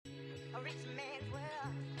a rich man's world.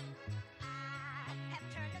 I have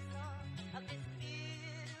turned the soul of this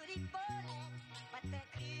beautiful land, but that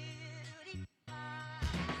beauty.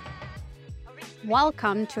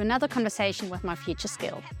 Welcome to another conversation with My Future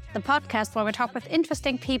Skill, the podcast where we talk with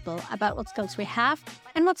interesting people about what skills we have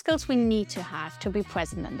and what skills we need to have to be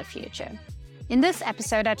present in the future. In this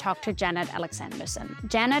episode, I talked to Janet Alexandersson.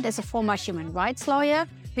 Janet is a former human rights lawyer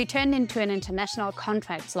who turned into an international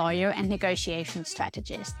contracts lawyer and negotiation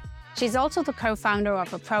strategist. She's also the co-founder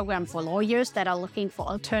of a program for lawyers that are looking for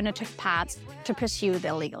alternative paths to pursue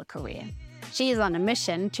their legal career. She is on a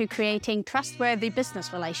mission to creating trustworthy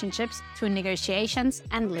business relationships through negotiations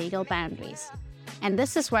and legal boundaries. And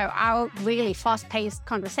this is where our really fast-paced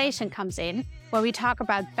conversation comes in, where we talk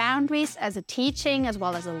about boundaries as a teaching as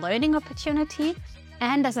well as a learning opportunity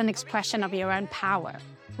and as an expression of your own power.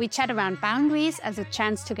 We chat around boundaries as a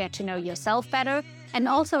chance to get to know yourself better and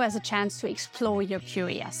also as a chance to explore your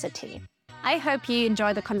curiosity. I hope you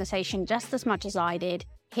enjoy the conversation just as much as I did.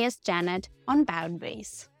 Here's Janet on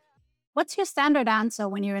boundaries. What's your standard answer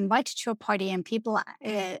when you're invited to a party and people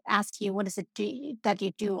ask you, what is it that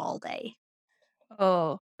you do all day?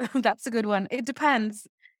 Oh, that's a good one. It depends.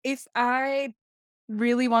 If I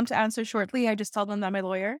really want to answer shortly, I just tell them that I'm a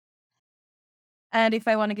lawyer. And if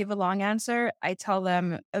I want to give a long answer, I tell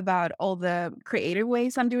them about all the creative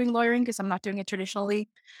ways I'm doing lawyering because I'm not doing it traditionally.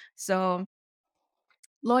 So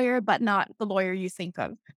lawyer, but not the lawyer you think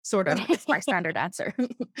of, sort of. It's my standard answer.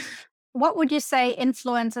 What would you say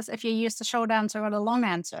influences if you use the short answer or the long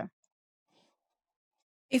answer?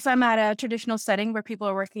 If I'm at a traditional setting where people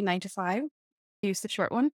are working 9 to 5, I use the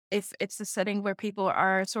short one. If it's a setting where people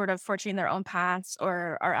are sort of forging their own paths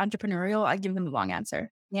or are entrepreneurial, I give them the long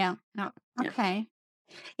answer. Yeah. No. Okay.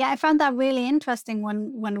 Yeah, I found that really interesting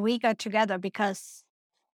when we got together because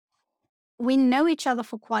we know each other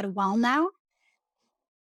for quite a while now.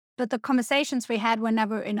 But the conversations we had were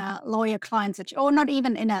never in a lawyer-client situation, or not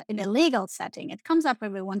even in a legal setting. It comes up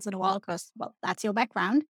every once in a while because, well, that's your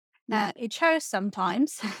background. It shows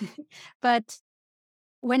sometimes, but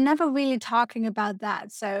we're never really talking about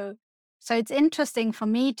that. So it's interesting for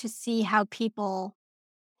me to see how people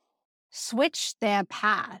switch their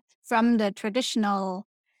path from the traditional.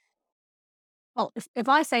 Well, if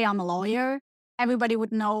I say I'm a lawyer, everybody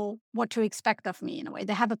would know what to expect of me in a way.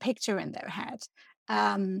 They have a picture in their head.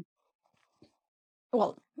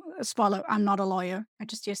 Well, spoiler, I'm not a lawyer. I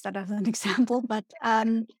just used that as an example. But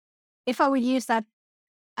if I would use that,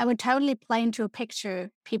 I would totally play into a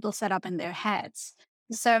picture people set up in their heads.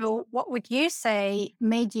 So what would you say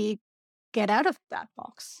made you get out of that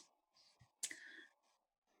box?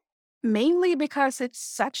 Mainly because it's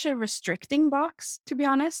such a restricting box, to be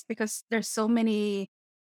honest, because there's so many,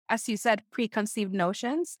 as you said, preconceived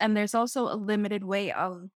notions. And there's also a limited way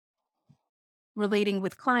of relating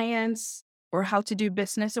with clients or how to do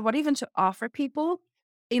business or what even to offer people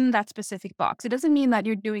in that specific box. It doesn't mean that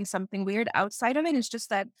you're doing something weird outside of it. It's just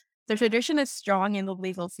that the tradition is strong in the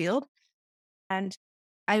legal field. And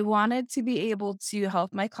I wanted to be able to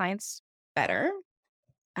help my clients better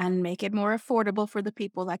and make it more affordable for the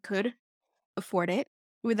people that could afford it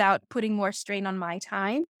without putting more strain on my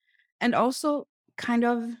time. And also kind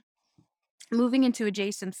of moving into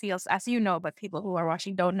adjacent fields, as you know, but people who are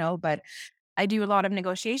watching don't know, but I do a lot of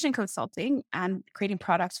negotiation consulting and creating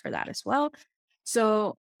products for that as well.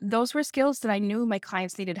 So those were skills that I knew my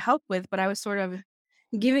clients needed help with, but I was sort of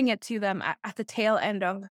giving it to them at the tail end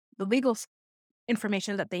of the legal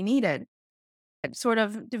information that they needed. Sort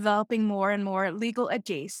of developing more and more legal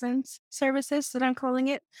adjacent services that I'm calling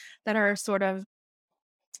it, that are sort of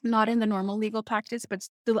not in the normal legal practice, but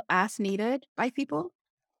still as needed by people.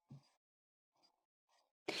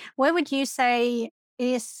 Where would you say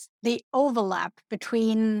is the overlap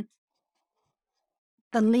between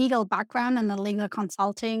the legal background and the legal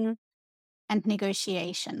consulting and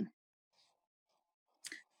negotiation?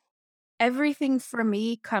 Everything for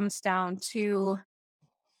me comes down to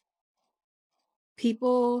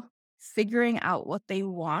people figuring out what they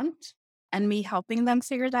want and me helping them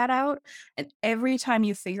figure that out. And every time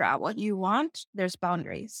you figure out what you want, there's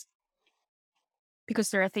boundaries.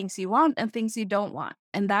 Because there are things you want and things you don't want.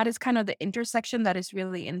 And that is kind of the intersection that is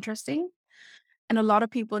really interesting. And a lot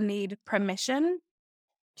of people need permission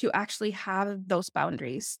to actually have those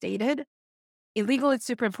boundaries stated. In legal, it's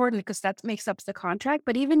super important because that makes up the contract.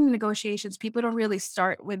 But even in negotiations, people don't really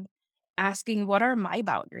start with asking, what are my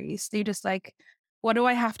boundaries? They just like, what do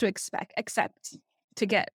I have to accept to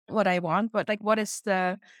get what I want? But like, what is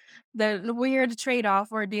the weird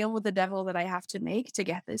trade-off or deal with the devil that I have to make to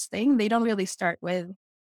get this thing? They don't really start with,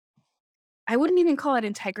 I wouldn't even call it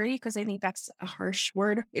integrity because I think that's a harsh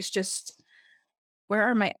word. It's just, where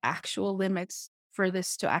are my actual limits for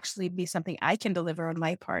this to actually be something I can deliver on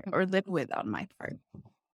my part or live with on my part,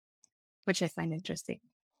 which I find interesting.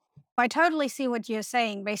 I totally see what you're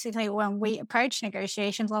saying. Basically, when we approach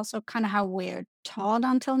negotiations, also kind of how we're taught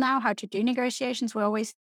until now how to do negotiations, we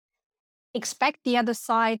always expect the other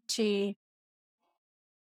side to,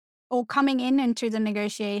 or coming into the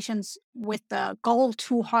negotiations with the goal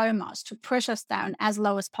to harm us, to push us down as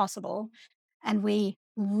low as possible. And we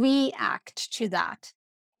react to that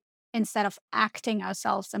instead of acting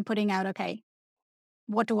ourselves and putting out, okay,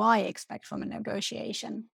 what do I expect from a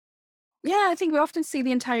negotiation? Yeah, I think we often see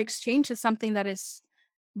the entire exchange as something that is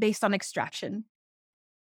based on extraction,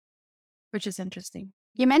 which is interesting.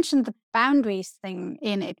 You mentioned the boundaries thing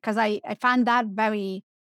in it, because I found that very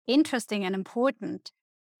interesting and important.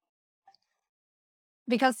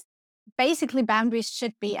 Because basically, boundaries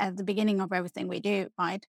should be at the beginning of everything we do,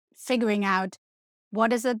 right? Figuring out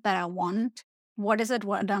what is it that I want? What is it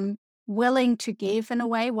what I'm willing to give in a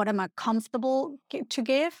way? What am I comfortable to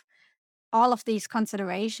give? All of these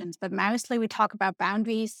considerations. But mostly we talk about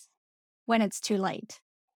boundaries when it's too late.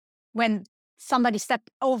 When somebody stepped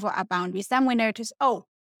over our boundaries, then we notice, oh,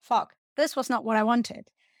 fuck, this was not what I wanted.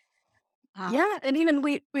 Yeah, and even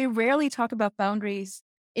we rarely talk about boundaries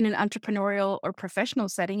in an entrepreneurial or professional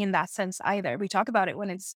setting in that sense either. We talk about it when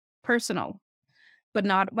it's personal, but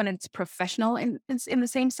not when it's professional in the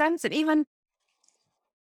same sense. And even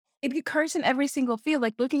it occurs in every single field.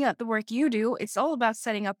 Like looking at the work you do, it's all about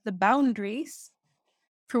setting up the boundaries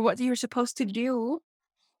for what you're supposed to do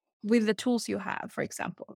with the tools you have, for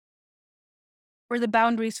example, or the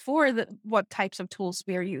boundaries for what types of tools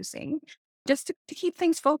we are using, just to keep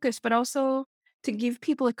things focused, but also to give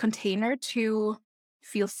people a container to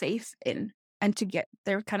feel safe in and to get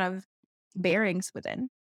their kind of bearings within.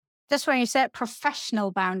 Just when you said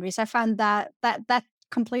professional boundaries, I found that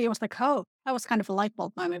completely was like, oh, that was kind of a light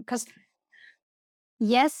bulb moment. Because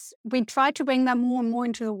yes, we try to bring that more and more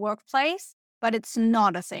into the workplace, but it's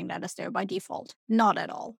not a thing that is there by default. Not at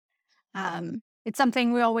all. It's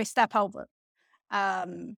something we always step over.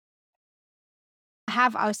 Have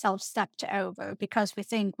ourselves stepped over because we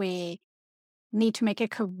think we need to make a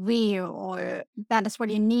career, or that is what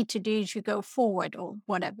you need to do to go forward, or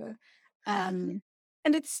whatever.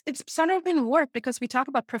 And it's sort of been work because we talk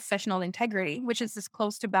about professional integrity, which is as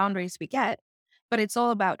close to boundaries we get, but it's all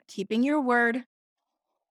about keeping your word,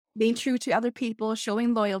 being true to other people,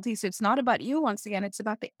 showing loyalty. So it's not about you once again, it's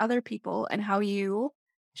about the other people and how you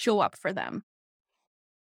show up for them.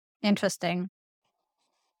 Interesting.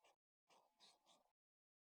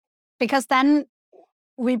 Because then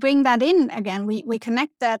we bring that in again. We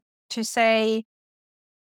connect that to say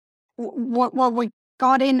what we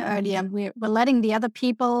got in earlier. We're letting the other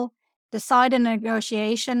people decide a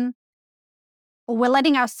negotiation, or we're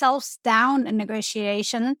letting ourselves down in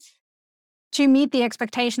negotiation to meet the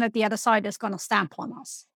expectation that the other side is going to stamp on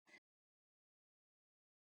us.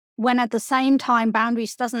 When at the same time,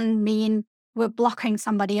 boundaries doesn't mean we're blocking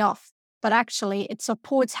somebody off, but actually it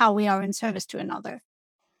supports how we are in service to another.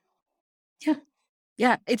 Yeah.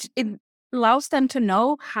 Yeah. It allows them to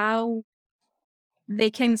know how they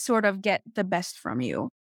can sort of get the best from you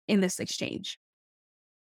in this exchange.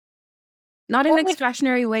 Not in an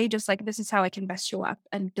extractionary way, just like this is how I can best show up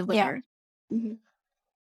and deliver.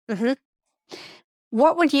 Yeah.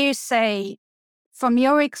 What would you say from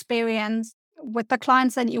your experience with the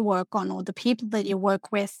clients that you work on or the people that you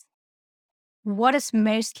work with? What is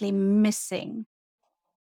mostly missing?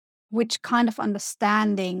 Which kind of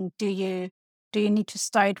understanding do you need to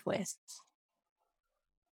start with?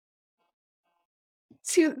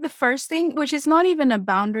 So the first thing, which is not even a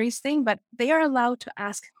boundaries thing, but they are allowed to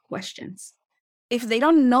ask questions. If they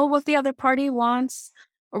don't know what the other party wants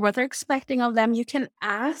or what they're expecting of them, you can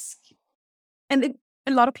ask. And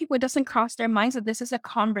a lot of people, it doesn't cross their minds that this is a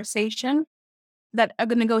conversation, that a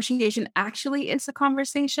negotiation actually is a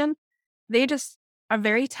conversation. They just are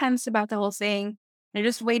very tense about the whole thing. They're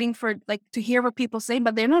just waiting for to hear what people say,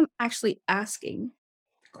 but they're not actually asking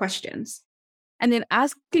questions. And in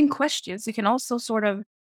asking questions, you can also sort of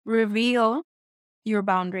reveal your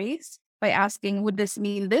boundaries by asking, would this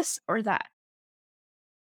mean this or that?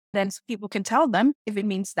 Then people can tell them if it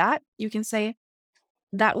means that. You can say,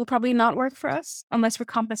 that will probably not work for us unless we're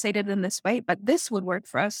compensated in this way, but this would work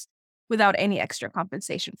for us without any extra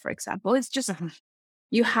compensation, for example. It's just,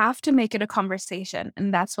 you have to make it a conversation.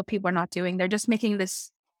 And that's what people are not doing. They're just making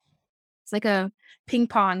this, it's like a ping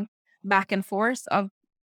pong back and forth of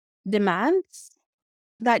demands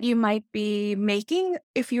that you might be making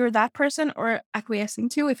if you're that person, or acquiescing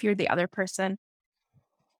to if you're the other person.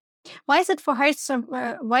 Why is it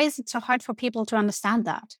so hard for people to understand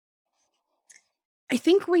that? I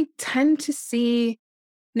think we tend to see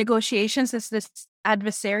negotiations as this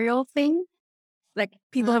adversarial thing. Like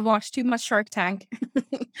people have watched too much Shark Tank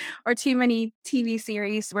or too many TV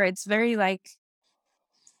series where it's very like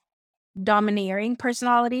domineering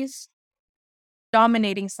personalities,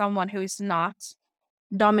 dominating someone who is not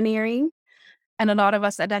domineering. And a lot of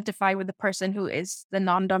us identify with the person who is the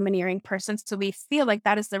non-domineering person. So we feel like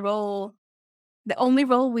that is the role, the only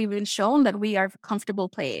role we've been shown that we are comfortable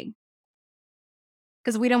playing.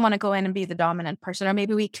 Because we don't want to go in and be the dominant person, or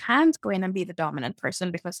maybe we can't go in and be the dominant person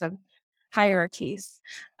because of hierarchies.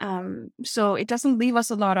 So it doesn't leave us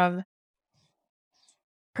a lot of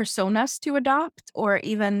personas to adopt, or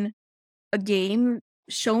even a game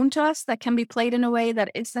shown to us that can be played in a way that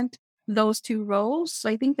isn't those two roles. So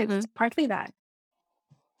I think that it's partly that.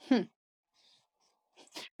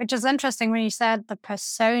 Which is interesting when you said the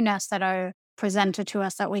personas that are presented to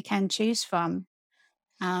us that we can choose from.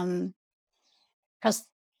 Because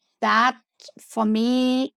that, for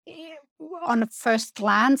me, on a first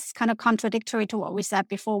glance, is kind of contradictory to what we said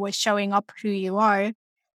before with showing up who you are.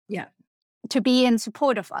 Yeah. To be in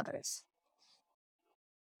support of others.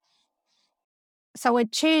 So we're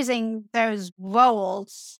choosing those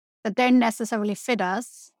roles that don't necessarily fit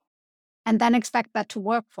us and then expect that to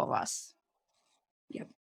work for us. Yep.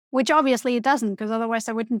 Which obviously it doesn't, because otherwise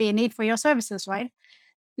there wouldn't be a need for your services, right?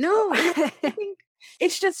 No, I think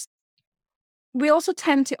it's just, we also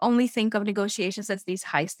tend to only think of negotiations as these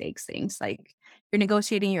high stakes things. Like you're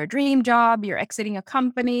negotiating your dream job, you're exiting a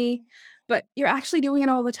company, but you're actually doing it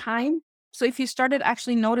all the time. So if you started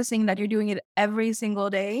actually noticing that you're doing it every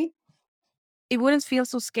single day, it wouldn't feel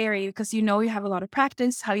so scary, because you know you have a lot of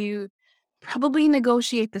practice, how you probably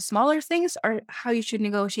negotiate the smaller things or how you should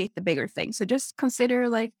negotiate the bigger things. So just consider,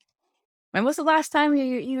 like, when was the last time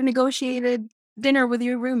you negotiated dinner with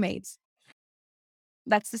your roommates?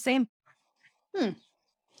 That's the same.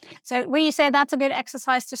 So will you say that's a good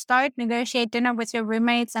exercise to start? Negotiate dinner with your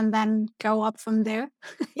roommates and then go up from there?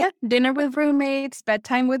 Yeah, dinner with roommates,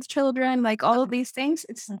 bedtime with children, like all of these things.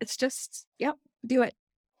 It's just, yep, do it.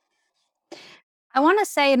 I want to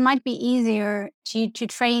say it might be easier to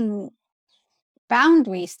train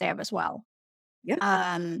boundaries there as well.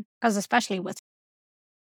 Yeah. Because especially with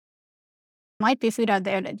might be food out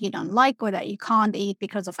there that you don't like or that you can't eat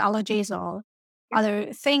because of allergies or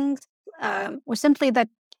other things, or simply that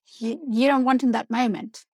you don't want in that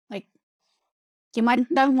moment. Like you might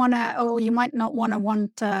don't want to, or you might not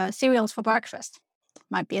want cereals for breakfast.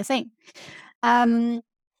 Might be a thing.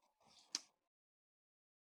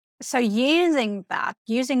 So using that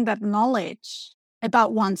knowledge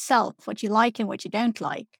about oneself, what you like and what you don't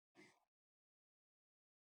like,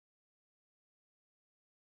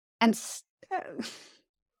 and I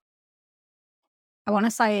want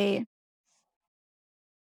to say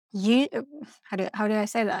you. How do I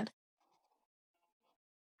say that?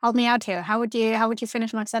 Help me out here. How would you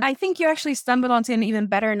finish my sentence? I think you actually stumbled onto an even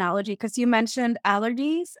better analogy, because you mentioned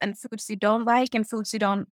allergies and foods you don't like and foods you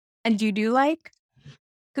don't and you do like,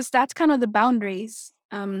 because that's kind of the boundaries.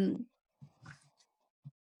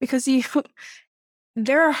 Because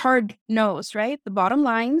there are hard no's, right? The bottom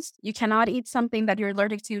lines, you cannot eat something that you're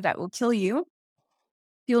allergic to that will kill you.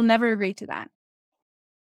 You'll never agree to that.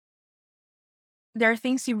 There are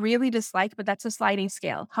things you really dislike, but that's a sliding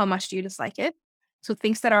scale. How much do you dislike it? So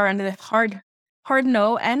things that are on the hard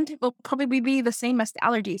no end will probably be the same as the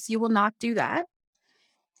allergies. You will not do that.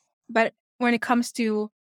 But when it comes to,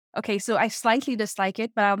 okay, so I slightly dislike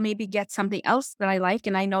it, but I'll maybe get something else that I like,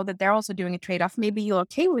 and I know that they're also doing a trade-off. Maybe you're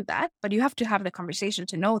okay with that, but you have to have the conversation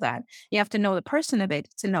to know that. You have to know the person a bit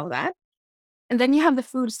to know that. And then you have the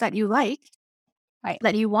foods that you like, right,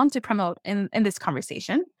 that you want to promote in this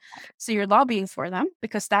conversation. So you're lobbying for them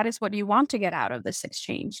because that is what you want to get out of this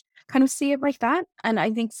exchange. Kind of see it like that. And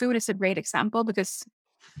I think food is a great example, because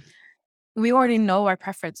we already know our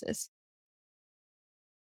preferences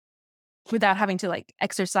without having to like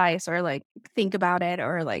exercise or like think about it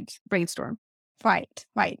or like brainstorm. Right.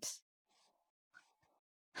 I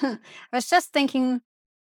was just thinking,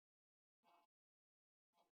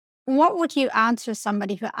 what would you answer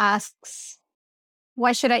somebody who asks,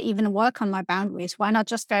 why should I even work on my boundaries? Why not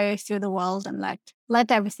just go through the world and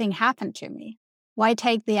let everything happen to me? Why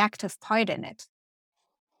take the active part in it?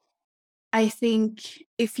 I think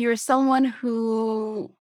if you're someone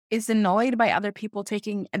who is annoyed by other people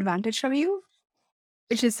taking advantage of you,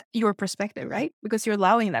 which is your perspective, right? Because you're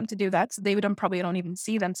allowing them to do that. So they probably don't even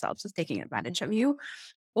see themselves as taking advantage of you.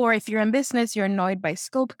 Or if you're in business, you're annoyed by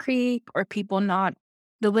scope creep or people not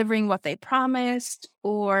delivering what they promised,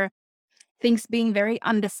 or things being very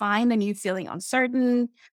undefined and you feeling uncertain.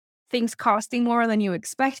 things costing more than you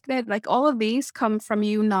expected. Like all of these come from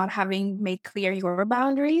you not having made clear your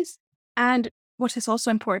boundaries. And what is also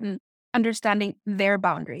important, understanding their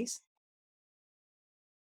boundaries.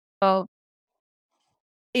 So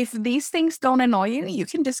if these things don't annoy you, you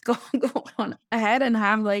can just go on ahead and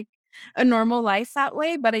have like a normal life that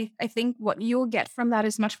way. But I think what you'll get from that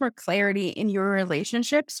is much more clarity in your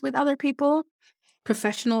relationships with other people,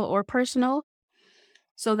 professional or personal,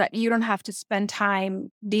 so that you don't have to spend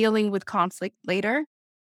time dealing with conflict later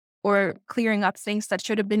or clearing up things that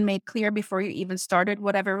should have been made clear before you even started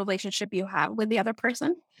whatever relationship you have with the other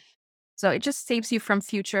person. So it just saves you from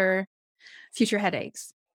future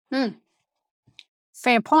headaches.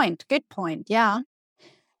 Fair point. Good point. Yeah.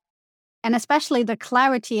 And especially the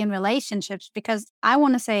clarity in relationships, because I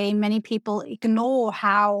want to say many people ignore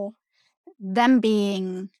how them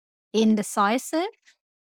being indecisive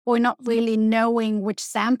or not really knowing which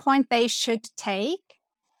standpoint they should take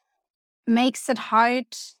makes it hard.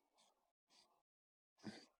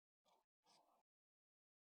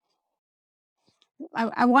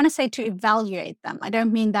 I want to say to evaluate them. I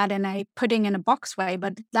don't mean that in a putting in a box way,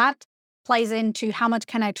 but that plays into how much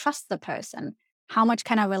can I trust the person? How much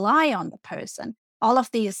can I rely on the person? All of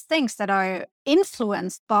these things that are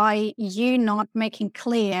influenced by you not making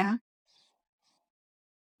clear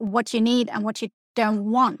what you need and what you don't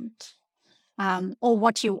want, or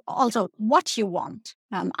what you want.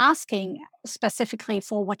 Asking specifically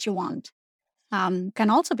for what you want can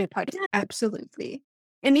also be part of it. Absolutely.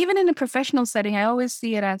 And even in a professional setting, I always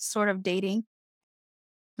see it as sort of dating.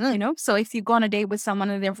 You know, so if you go on a date with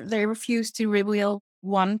someone and they refuse to reveal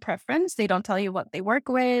one preference, they don't tell you what they work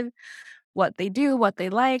with, what they do, what they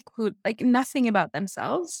like, who, like nothing about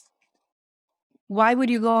themselves. Why would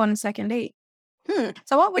you go on a second date?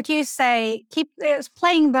 So what would you say, keep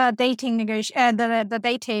playing the dating the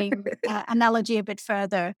dating analogy a bit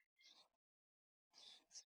further?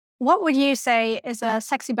 What would you say is a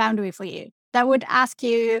sexy boundary for you that would ask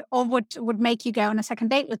you or would make you go on a second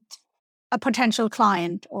date with a potential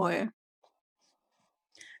client? Or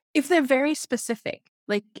if they're very specific,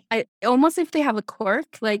 like almost if they have a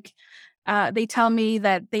quirk, like they tell me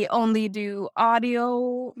that they only do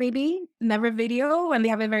audio, maybe never video, and they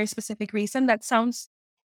have a very specific reason that sounds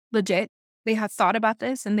legit. They have thought about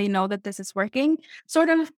this and they know that this is working. Sort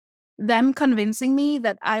of them convincing me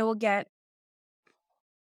that I will get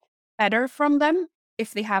better from them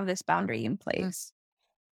if they have this boundary in place.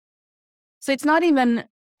 So it's not even,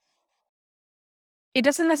 it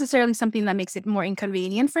doesn't necessarily something that makes it more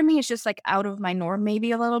inconvenient for me. It's just like out of my norm, maybe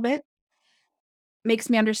a little bit. Makes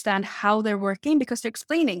me understand how they're working because they're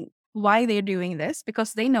explaining why they're doing this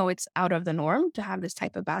because they know it's out of the norm to have this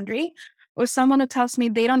type of boundary. Or someone who tells me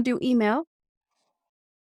they don't do email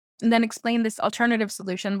and then explain this alternative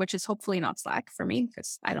solution, which is hopefully not Slack for me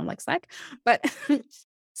because I don't like Slack, but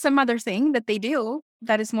some other thing that they do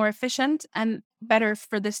that is more efficient and better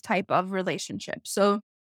for this type of relationship. So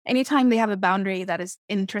anytime they have a boundary that is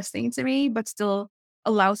interesting to me, but still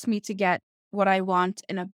allows me to get what I want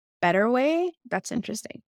in a better way, that's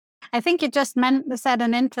interesting. I think you just said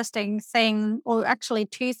an interesting thing, or actually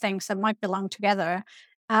two things that might belong together.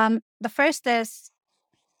 The first is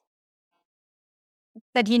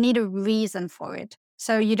that you need a reason for it.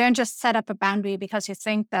 So you don't just set up a boundary because you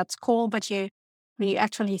think that's cool, but you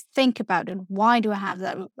actually think about it. Why do I have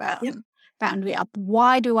that boundary up?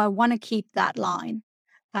 Why do I want to keep that line?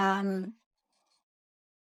 And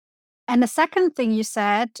the second thing you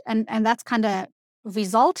said, and that's kind of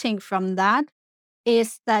resulting from that,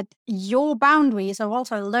 is that your boundaries are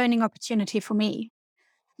also a learning opportunity for me.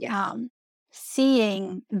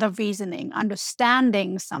 Seeing the reasoning,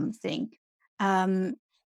 understanding something, and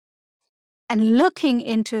looking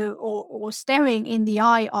into or staring in the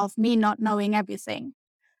eye of me not knowing everything.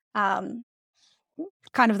 Kind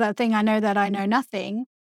of that thing, I know that I know nothing.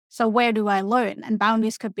 So where do I learn? And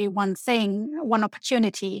boundaries could be one thing, one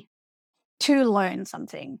opportunity to learn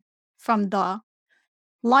something from the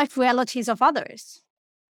life realities of others.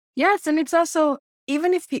 Yes, and it's also,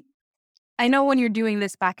 even if I know when you're doing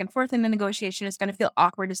this back and forth in the negotiation, it's going to feel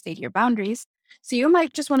awkward to state your boundaries. So you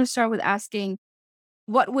might just want to start with asking,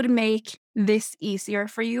 what would make this easier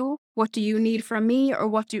for you? What do you need from me? Or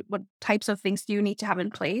what types of things do you need to have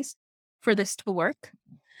in place for this to work?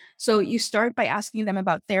 So you start by asking them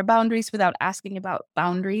about their boundaries without asking about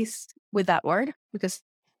boundaries with that word, because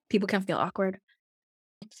people can feel awkward.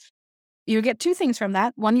 You get two things from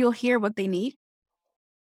that. One, you'll hear what they need.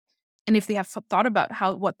 And if they have thought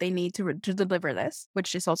about what they need to deliver this,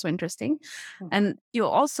 which is also interesting. And you'll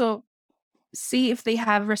also see if they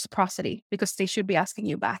have reciprocity, because they should be asking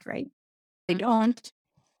you back, right? They don't.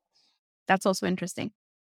 That's also interesting.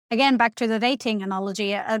 again, back to the dating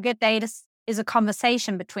analogy, a good date is a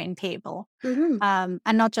conversation between people. And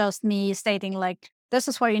not just me stating like, this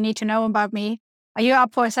is what you need to know about me. Are you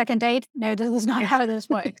up for a second date? No, this is not how this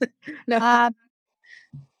works. No.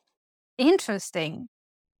 Interesting.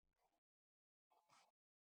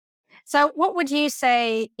 So what would you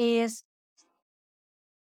say is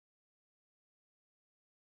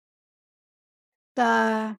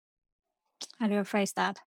how do I phrase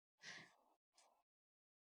that?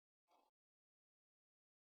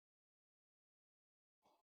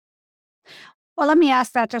 Well, let me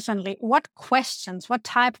ask that differently. What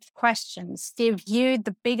type of questions give you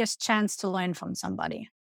the biggest chance to learn from somebody?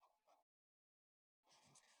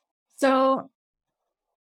 So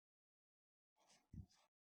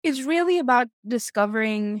it's really about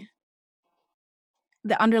discovering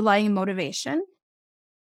the underlying motivation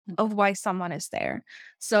of why someone is there.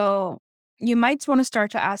 So you might want to start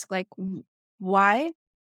to ask like, why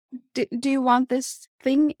do you want this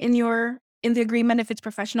thing in the agreement, if it's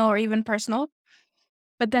professional or even personal?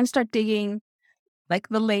 But then start digging, like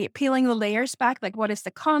peeling the layers back. Like, what is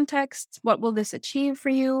the context? What will this achieve for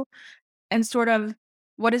you? And sort of,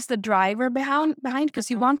 what is the driver behind?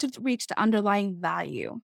 Because you want to reach the underlying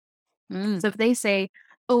value. So if they say,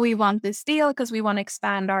 oh, we want this deal because we want to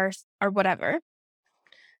expand our whatever,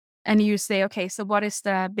 and you say, okay, so what is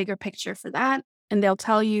the bigger picture for that? And they'll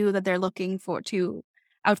tell you that they're looking to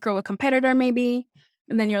outgrow a competitor maybe.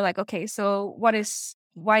 And then you're like, okay, so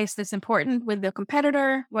why is this important with the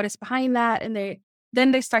competitor? What is behind that? And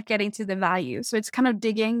then they start getting to the value. So it's kind of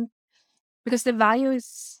digging, because the value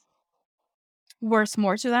is worth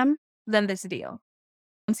more to them than this deal.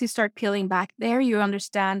 Once you start peeling back there, you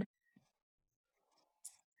understand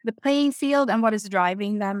the playing field and what is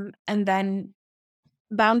driving them. And then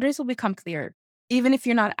boundaries will become clear. Even if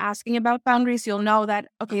you're not asking about boundaries, you'll know that,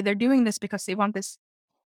 okay, they're doing this because they want this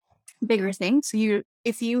bigger thing. So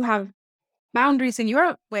if you have boundaries in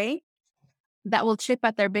your way that will chip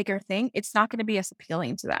at their bigger thing, it's not going to be as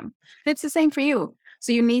appealing to them. It's the same for you.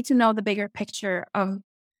 So you need to know the bigger picture of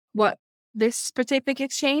what this specific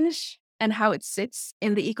exchange and how it sits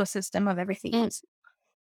in the ecosystem of everything else.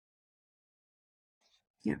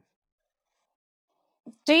 Yeah.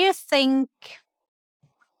 Do you think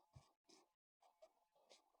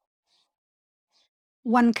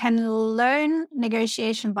one can learn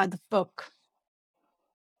negotiation by the book?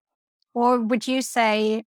 Or would you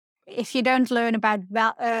say, if you don't learn about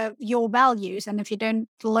your values, and if you don't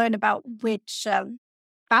learn about which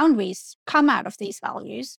boundaries come out of these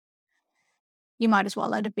values, you might as well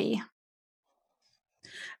let it be?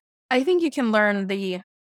 I think you can learn the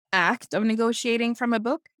act of negotiating from a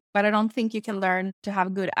book, but I don't think you can learn to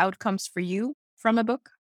have good outcomes for you from a book.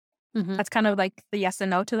 That's kind of like the yes and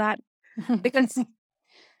no to that. Because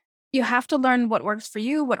you have to learn what works for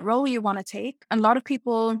you, what role you want to take. And a lot of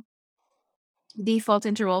people default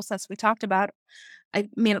into roles, as we talked about. I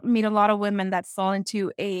meet a lot of women that fall into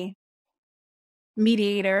a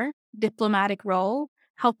mediator, diplomatic role,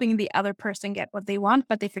 helping the other person get what they want,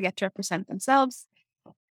 but they forget to represent themselves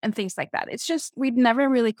and things like that. It's just, we'd never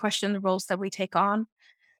really question the roles that we take on.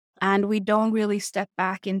 And we don't really step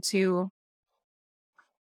back into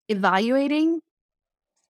evaluating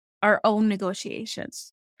our own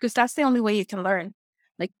negotiations, because that's the only way you can learn.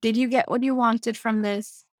 Like, did you get what you wanted from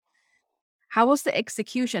this? How was the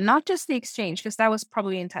execution? Not just the exchange, because that was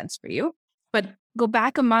probably intense for you, but go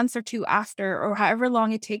back a month or two after, or however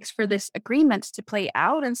long it takes for this agreement to play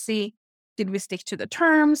out, and see, did we stick to the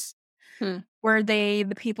terms? Were they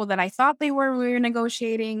the people that I thought they were? We were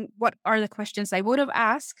negotiating. What are the questions I would have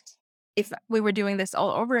asked if we were doing this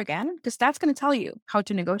all over again? Because that's going to tell you how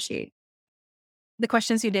to negotiate. The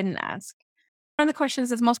questions you didn't ask. One of the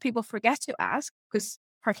questions that most people forget to ask, because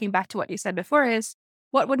harking back to what you said before, is,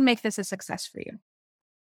 what would make this a success for you?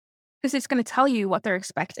 Because it's going to tell you what they're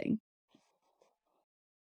expecting.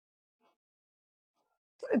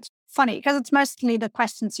 It's funny because it's mostly the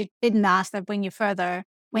questions you didn't ask that bring you further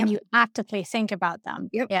when you actively think about them.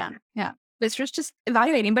 Yep. Yeah. It's just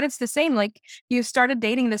evaluating, but it's the same. Like, you started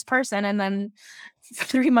dating this person and then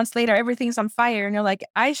 3 months later, everything's on fire. And you're like,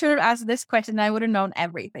 I should have asked this question. I would have known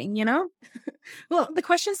everything, you know? Well, the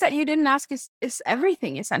questions that you didn't ask is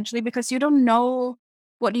everything, essentially, because you don't know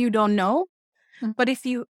what you don't know. But if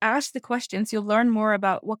you ask the questions, you'll learn more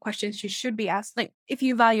about what questions you should be asked. Like, if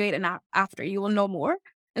you evaluate an after, you will know more.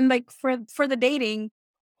 And like for the dating,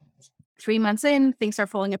 3 months in, things are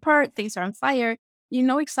falling apart, things are on fire. You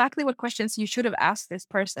know exactly what questions you should have asked this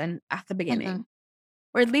person at the beginning,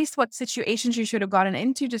 or at least what situations you should have gotten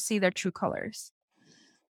into to see their true colors.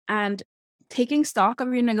 And taking stock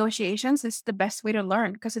of your negotiations is the best way to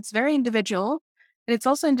learn, because it's very individual. And it's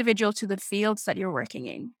also individual to the fields that you're working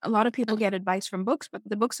in. A lot of people get advice from books, but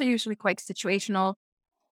the books are usually quite situational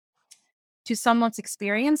to someone's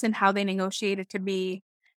experience and how they negotiate. It could be,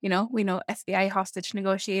 we know FBI hostage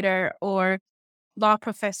negotiator or law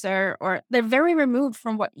professor, or they're very removed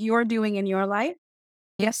from what you're doing in your life.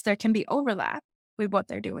 Yes, there can be overlap with what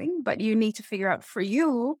they're doing, but you need to figure out for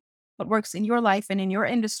you what works in your life and in your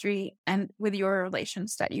industry and with your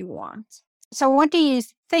relations that you want. So what do you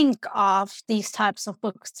think of these types of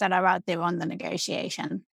books that are out there on the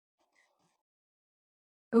negotiation?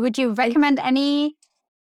 Would you recommend any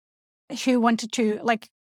who wanted to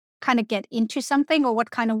kind of get into something, or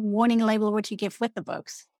what kind of warning label would you give with the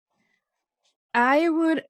books? I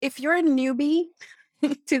would, if you're a newbie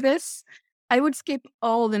to this, I would skip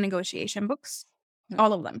all the negotiation books,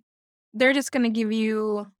 all of them. They're just going to give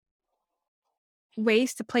you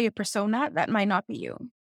ways to play a persona that might not be you.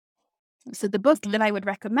 So the book that I would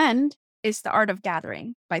recommend is The Art of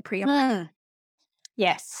Gathering by Priya.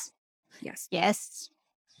 Yes. Yes. Yes.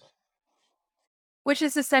 Which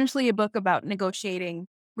is essentially a book about negotiating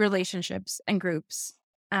relationships and groups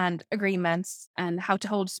and agreements and how to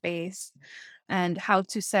hold space and how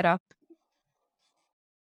to set up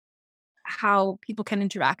how people can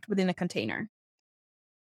interact within a container.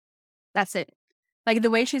 That's it. Like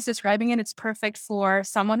the way she's describing it, it's perfect for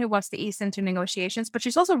someone who wants to ease into negotiations, but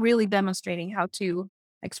she's also really demonstrating how to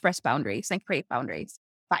express boundaries and create boundaries.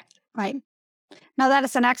 Right. Now, that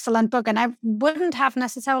is an excellent book, and I wouldn't have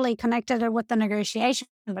necessarily connected it with the negotiation,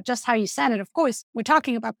 but just how you said it, of course, we're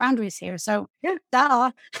talking about boundaries here. So, Yeah.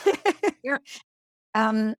 duh.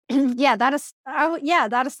 That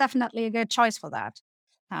is definitely a good choice for that.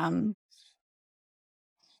 And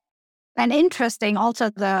interesting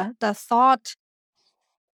also the thought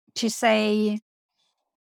to say,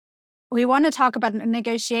 we want to talk about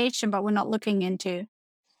negotiation, but we're not looking into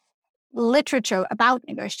literature about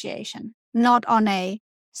negotiation, not on a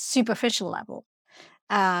superficial level.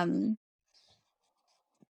 But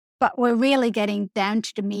we're really getting down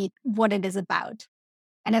to the meat, what it is about.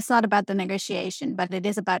 And it's not about the negotiation, but it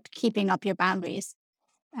is about keeping up your boundaries,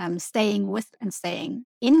 staying with and staying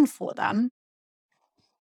in for them.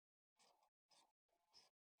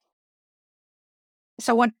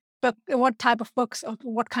 So what type of books or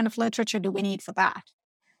what kind of literature do we need for that?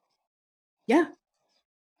 Yeah.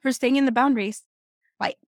 For staying in the boundaries.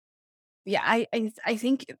 Right. Yeah, I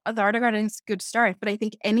think The Art of Gardening is a good start, but I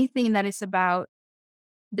think anything that is about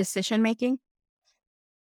decision making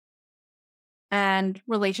and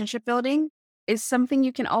relationship building is something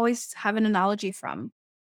you can always have an analogy from.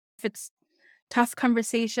 If it's tough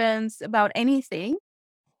conversations about anything,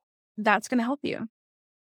 that's going to help you.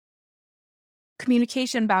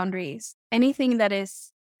 Communication boundaries, anything that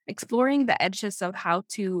is exploring the edges of how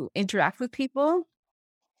to interact with people,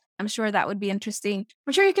 I'm sure that would be interesting.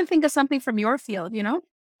 I'm sure you can think of something from your field,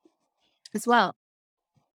 as well.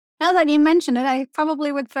 Now that you mention it, I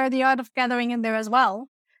probably would throw The Art of Gathering in there as well.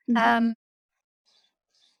 Mm-hmm.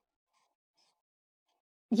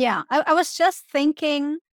 I was just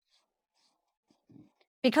thinking,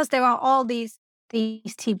 because there are all these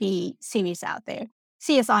TV series out there,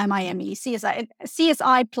 CSI Miami,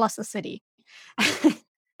 CSI plus a city.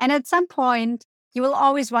 And at some point, you will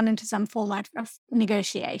always run into some format of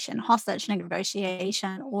negotiation, hostage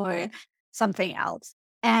negotiation or something else.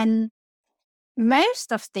 And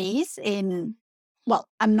most of these I'm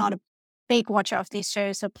not a big watcher of these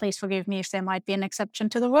shows, so please forgive me if there might be an exception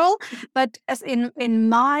to the rule. But as in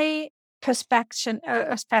my perspective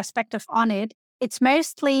on it, it's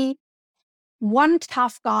mostly one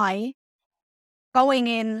tough guy going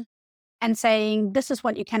in and saying, this is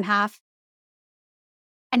what you can have.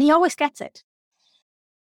 And he always gets it.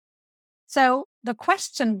 So the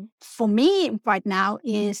question for me right now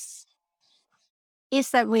is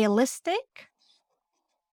that realistic?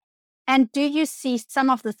 And do you see some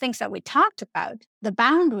of the things that we talked about, the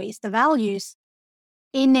boundaries, the values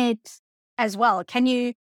in it as well? Can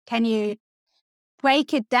you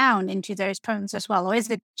break it down into those points as well? Or is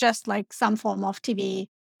it just like some form of TV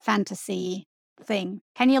fantasy thing?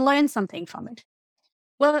 Can you learn something from it?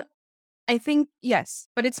 Well, I think yes,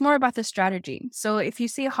 but it's more about the strategy. So if you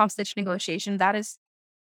see a hostage negotiation, that is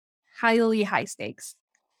highly high stakes.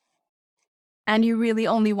 And you really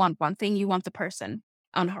only want one thing. You want the person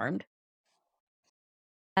unharmed.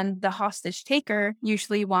 And the hostage taker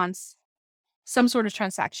usually wants some sort of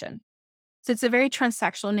transaction. So it's a very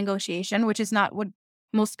transactional negotiation, which is not what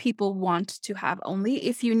most people want to have only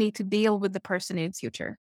if you need to deal with the person in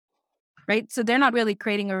future. Right? So they're not really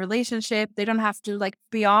creating a relationship. They don't have to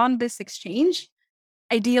beyond this exchange.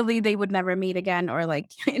 Ideally, they would never meet again or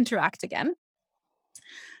interact again.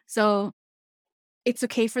 So it's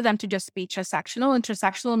okay for them to just be transactional. And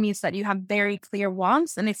transactional means that you have very clear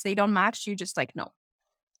wants. And if they don't match, you just like, no.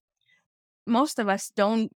 Most of us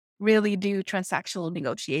don't really do transactional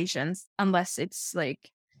negotiations unless it's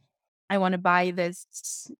like, I want to buy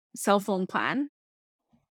this cell phone plan.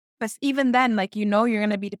 But even then, like, you're going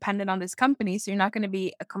to be dependent on this company. So you're not going to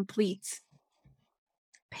be a complete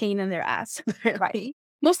pain in their ass. Right.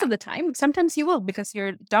 Most of the time. Sometimes you will because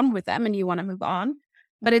you're done with them and you want to move on.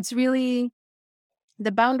 But it's really,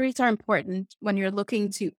 the boundaries are important when you're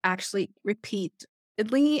looking to actually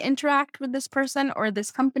repeatedly interact with this person or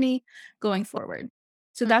this company going forward.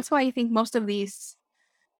 So that's why I think most of these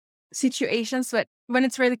situations, but when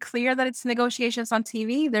it's really clear that it's negotiations on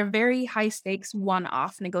TV, they're very high stakes,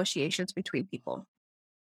 one-off negotiations between people.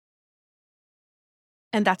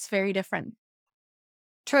 And that's very different.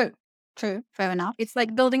 True. Fair enough. It's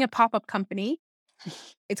like building a pop-up company.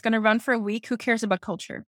 It's going to run for a week. Who cares about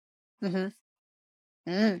culture?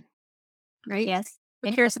 Mm-hmm. Right? Yes.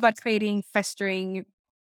 Who cares about creating festering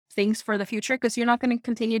things for the future? Because you're not going to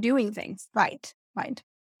continue doing things. Right.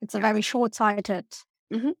 It's a very short-sighted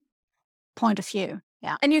point of view.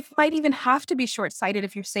 Yeah. And you might even have to be short-sighted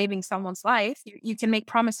if you're saving someone's life. You can make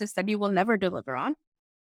promises that you will never deliver on.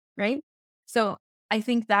 Right? So I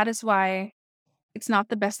think that is why it's not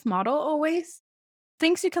the best model always.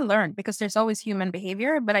 Things you can learn because there's always human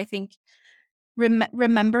behavior. But I think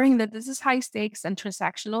remembering that this is high stakes and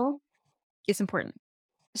transactional is important.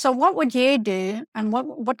 So what would you do, and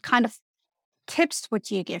what kind of tips would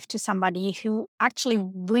you give to somebody who actually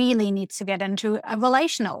really needs to get into a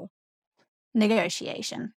relational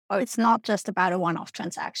negotiation? Or it's not just about a one-off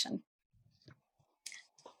transaction?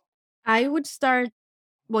 I would start,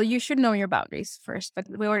 well, you should know your boundaries first, but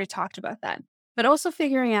we already talked about that. But also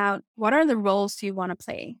figuring out what are the roles you want to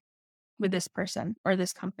play with this person or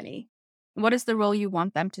this company? What is the role you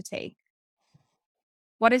want them to take?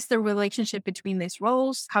 What is the relationship between these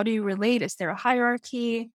roles? How do you relate? Is there a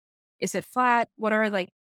hierarchy? Is it flat? What are like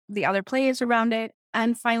the other players around it?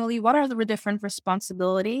 And finally, what are the different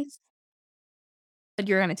responsibilities that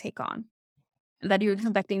you're going to take on, that you're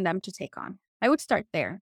expecting them to take on? I would start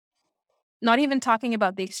there. Not even talking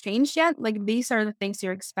about the exchange yet. Like, these are the things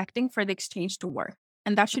you're expecting for the exchange to work.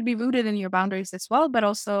 And that should be rooted in your boundaries as well. But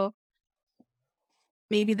also,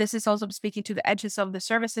 maybe this is also speaking to the edges of the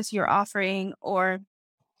services you're offering or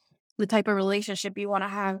the type of relationship you want to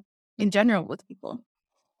have in general with people.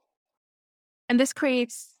 And this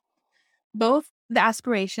creates both the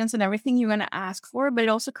aspirations and everything you're going to ask for, but it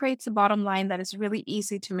also creates a bottom line that is really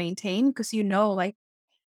easy to maintain because like,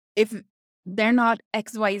 if they're not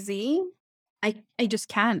XYZ, I just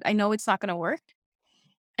can't. I know it's not going to work.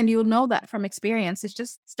 And you'll know that from experience. It's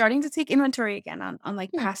just starting to take inventory again on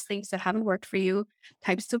like past things that haven't worked for you,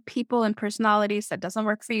 types of people and personalities that doesn't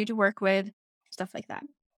work for you to work with, stuff like that.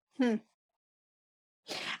 I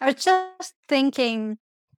was just thinking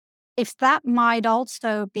if that might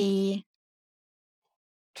also be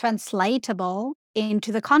translatable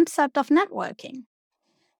into the concept of networking.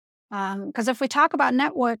 Because if we talk about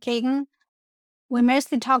networking, we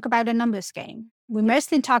mostly talk about a numbers game. We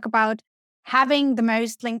mostly talk about having the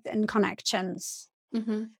most LinkedIn connections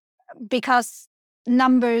because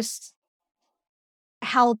numbers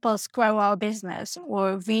help us grow our business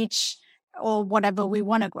or reach or whatever we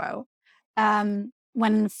want to grow. When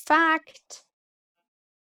in fact,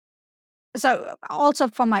 so also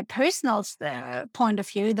from my personal point of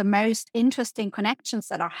view, the most interesting connections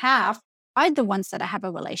that I have are the ones that I have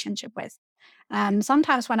a relationship with.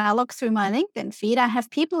 Sometimes when I look through my LinkedIn feed, I have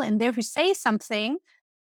people in there who say something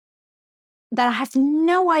that I have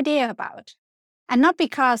no idea about. And not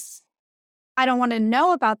because I don't want to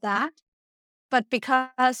know about that, but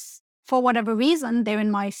because for whatever reason, they're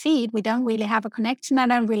in my feed. We don't really have a connection. I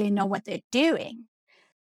don't really know what they're doing.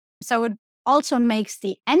 So it also makes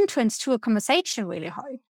the entrance to a conversation really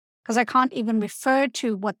hard because I can't even refer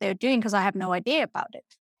to what they're doing because I have no idea about it.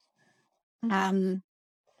 And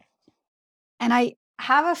I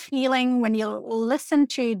have a feeling when you listen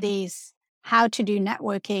to these how to do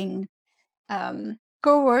networking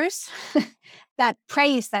gurus that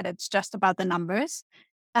praise that it's just about the numbers,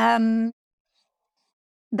 that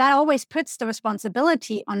always puts the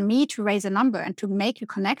responsibility on me to raise a number and to make a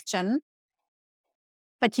connection.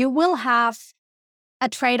 But you will have a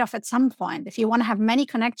trade-off at some point. If you want to have many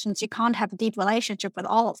connections, you can't have a deep relationship with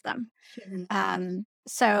all of them.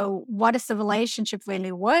 So what is the relationship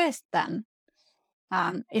really worth then?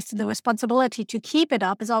 If the responsibility to keep it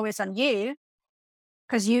up is always on you,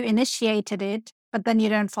 because you initiated it, but then you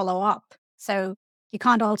don't follow up. So you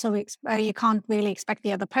can't also you can't really expect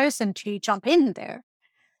the other person to jump in there.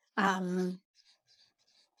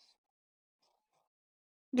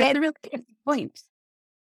 That's a really good point.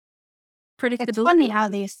 Predictability. It's funny how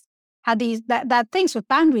that things with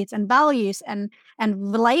boundaries and values and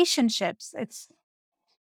relationships,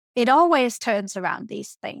 it always turns around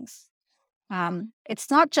these things. It's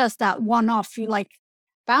not just that one-off. You like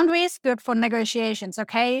boundaries, good for negotiations.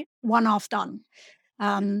 Okay, one-off done.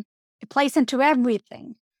 It plays into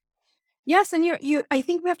everything. Yes, and I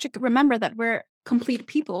think we have to remember that we're complete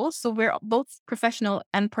people, so we're both professional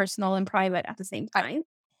and personal and private at the same time.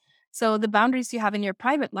 So the boundaries you have in your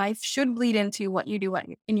private life should bleed into what you do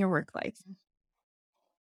in your work life.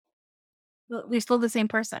 We're still the same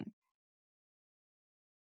person.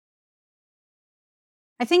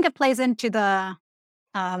 I think it plays into the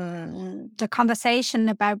conversation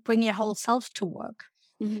about bring your whole self to work.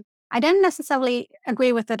 Mm-hmm. I don't necessarily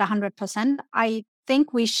agree with it 100%. I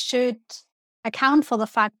think we should account for the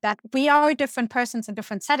fact that we are different persons in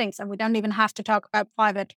different settings, and we don't even have to talk about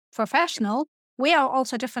private, professional. We are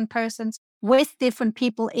also different persons with different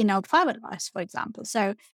people in our private lives, for example.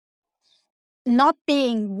 So not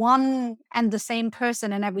being one and the same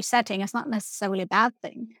person in every setting is not necessarily a bad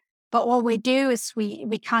thing. But what we do is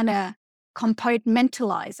we kind of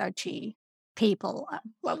compartmentalize our people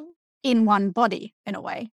in one body, in a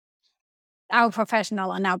way, our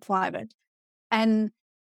professional and our private. And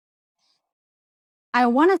I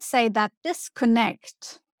want to say that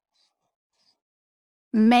disconnect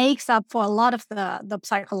makes up for a lot of the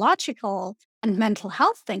psychological and mental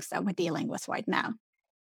health things that we're dealing with right now.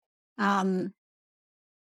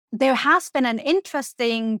 There has been an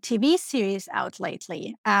interesting TV series out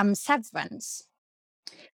lately, Severance.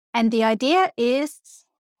 And the idea is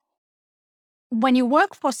when you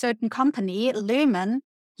work for a certain company, Lumen,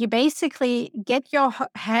 you basically get your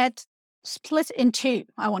head split in two.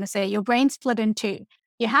 I want to say your brain split in two.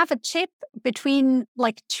 You have a chip between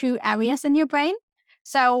like two areas in your brain.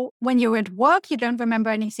 So when you're at work, you don't remember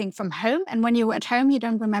anything from home. And when you're at home, you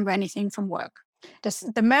don't remember anything from work.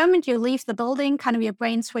 The moment you leave the building, kind of your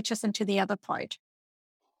brain switches into the other part.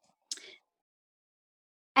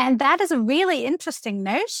 And that is a really interesting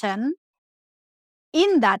notion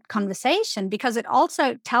in that conversation, because it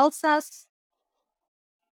also tells us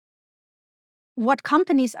what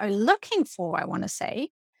companies are looking for, I want to say.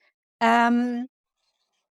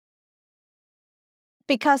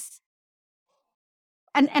 Because,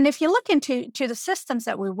 and if you look into the systems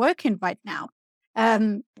that we work in right now,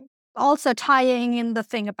 also tying in the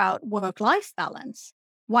thing about work-life balance,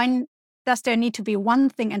 when does there need to be one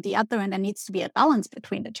thing and the other, and there needs to be a balance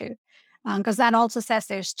between the two? Because that also says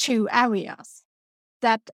there's two areas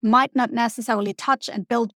that might not necessarily touch and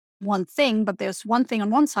build one thing, but there's one thing on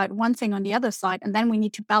one side, one thing on the other side, and then we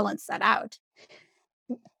need to balance that out.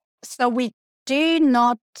 So we do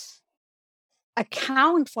not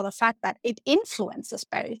account for the fact that it influences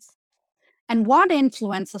both. And what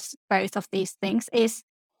influences both of these things is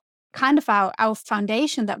kind of our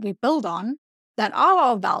foundation that we build on, that are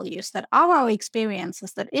our values, that are our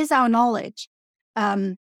experiences, that is our knowledge,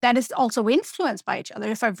 that is also influenced by each other.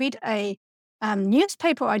 If I read a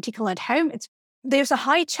newspaper article at home, there's a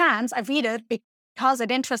high chance I read it because it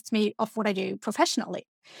interests me of what I do professionally.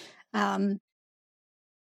 So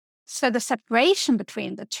the separation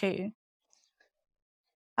between the two,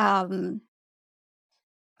 I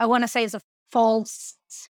want to say, is a false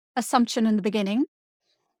assumption in the beginning.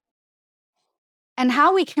 And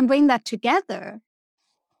how we can bring that together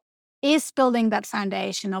is building that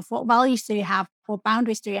foundation of what values do you have, what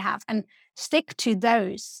boundaries do you have, and stick to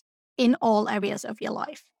those in all areas of your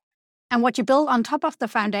life. And what you build on top of the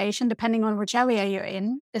foundation, depending on which area you're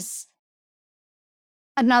in, is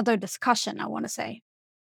another discussion, I want to say.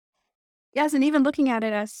 Yes, and even looking at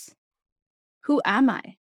it as, who am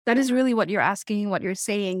I? That is really what you're asking, what you're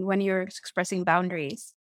saying when you're expressing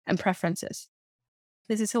boundaries and preferences.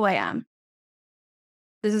 This is who I am.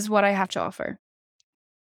 This is what I have to offer.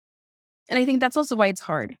 And I think that's also why it's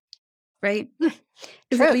hard, right? Because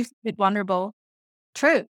it leaves us a bit vulnerable.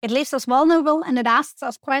 True. It leaves us vulnerable, and it asks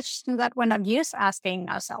us questions that we're not used to asking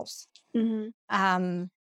ourselves. Mm-hmm.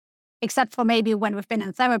 Except for maybe when we've been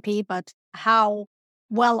in therapy, but how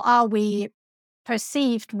well are we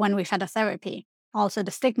perceived when we've had a therapy? Also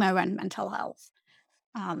the stigma around mental health.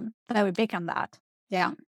 Very big on that.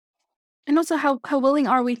 Yeah. And also how willing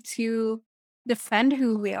are we to defend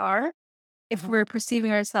who we are if we're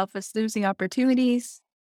perceiving ourselves as losing opportunities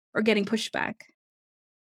or getting pushback?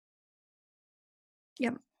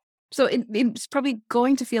 Yeah. So it's probably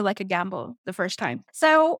going to feel like a gamble the first time.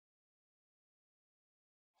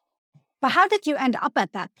 But how did you end up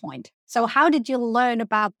at that point? So how did you learn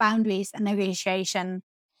about boundaries and negotiation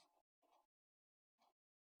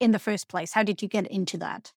in the first place? How did you get into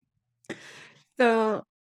that? So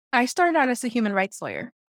I started out as a human rights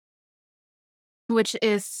lawyer, which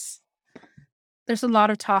is, there's a lot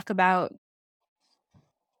of talk about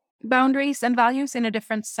boundaries and values in a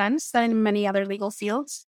different sense than in many other legal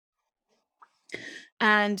fields.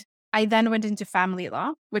 And I then went into family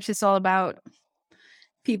law, which is all about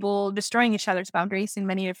people destroying each other's boundaries in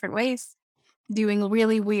many different ways, doing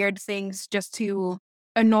really weird things just to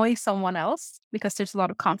annoy someone else because there's a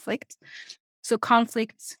lot of conflict. So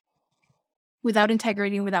conflict without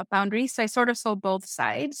integrity and without boundaries. So I sort of saw both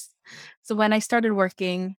sides. So when I started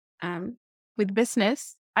working with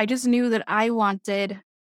business, I just knew that I wanted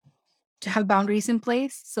to have boundaries in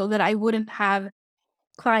place so that I wouldn't have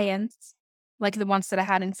clients like the ones that I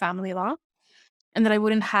had in family law, and that I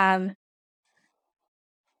wouldn't have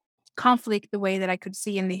conflict the way that I could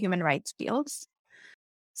see in the human rights fields.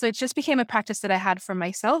 So it just became a practice that I had for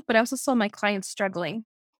myself, but I also saw my clients struggling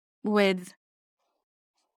with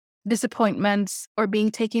disappointments or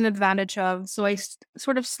being taken advantage of. So I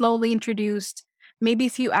sort of slowly introduced, maybe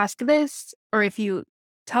if you ask this, or if you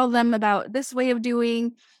tell them about this way of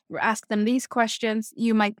doing, or ask them these questions,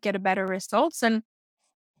 you might get a better results. And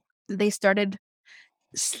they started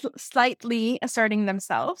slightly asserting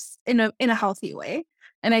themselves in a healthy way.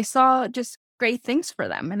 And I saw just great things for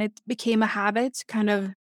them. And it became a habit to kind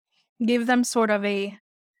of give them sort of a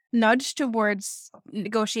nudge towards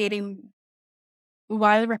negotiating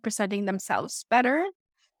while representing themselves better.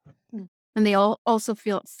 And they all also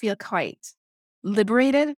feel quite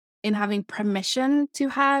liberated in having permission to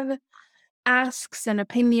have asks and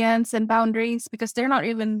opinions and boundaries, because they don't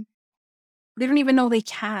even know they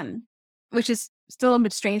can, which is still a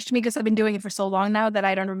bit strange to me because I've been doing it for so long now that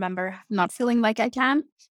I don't remember not feeling like I can.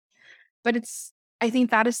 But I think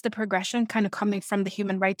that is the progression kind of coming from the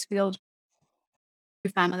human rights field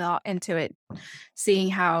to family law into it, seeing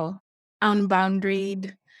how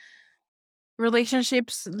unboundaried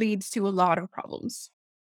relationships leads to a lot of problems.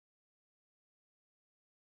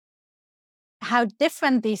 How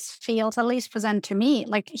different these fields at least present to me,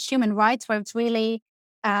 like human rights, where it's really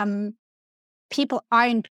people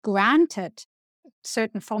aren't granted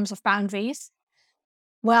certain forms of boundaries.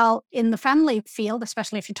 Well, in the family field,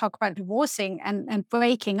 especially if you talk about divorcing and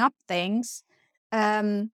breaking up things,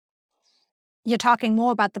 you're talking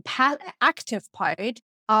more about the active part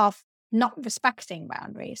of not respecting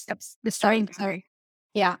boundaries. That's the starting point.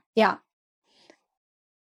 Yeah, yeah.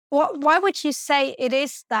 Why would you say it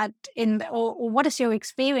is that or what is your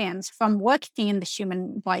experience from working in the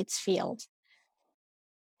human rights field?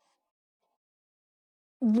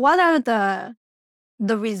 What are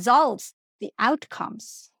the results, the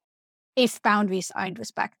outcomes, if boundaries aren't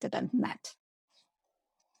respected and met?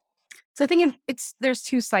 So I think there's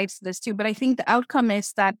two sides to this too, but I think the outcome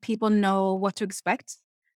is that people know what to expect.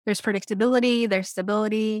 There's predictability, there's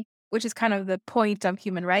stability, which is kind of the point of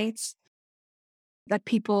human rights, that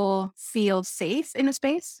people feel safe in a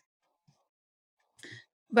space.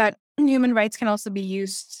 But human rights can also be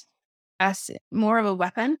used as more of a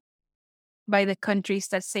weapon by the countries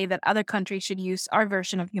that say that other countries should use our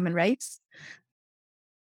version of human rights,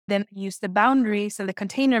 then use the boundaries and the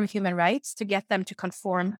container of human rights to get them to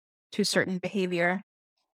conform to certain behavior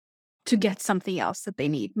to get something else that they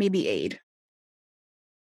need, maybe aid.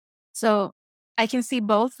 So I can see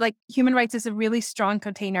both. Like, human rights is a really strong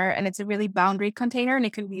container and it's a really boundary container, and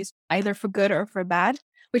it can be used either for good or for bad,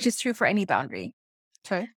 which is true for any boundary.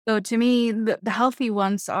 True. So to me, the healthy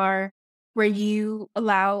ones are where you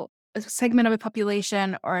allow a segment of a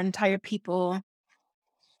population or entire people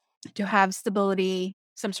to have stability,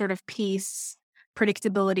 some sort of peace,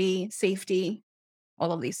 predictability, safety,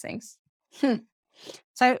 all of these things.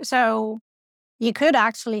 So you could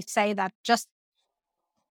actually say that just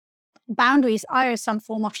boundaries are some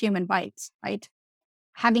form of human rights, right?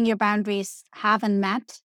 Having your boundaries haven't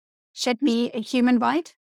met should be a human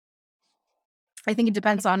right. I think it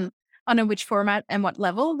depends on in which format and what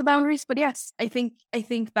level the boundaries. But yes, I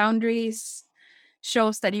think boundaries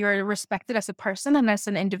shows that you are respected as a person and as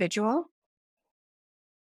an individual.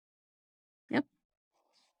 Yep.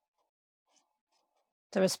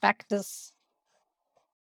 The respect is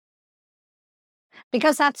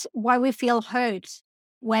because that's why we feel hurt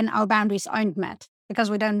when our boundaries aren't met,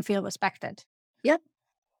 because we don't feel respected. Yep.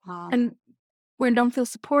 And we don't feel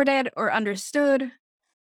supported or understood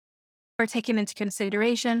or taken into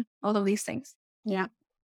consideration, all of these things. Yeah.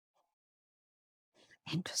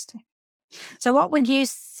 Interesting. So what would you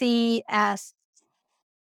see as,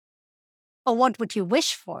 or what would you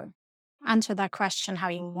wish for? Answer that question how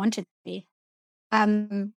you want it to be.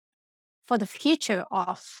 For the future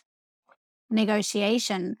of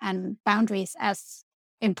negotiation and boundaries as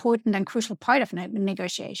important and crucial part of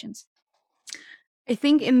negotiations. I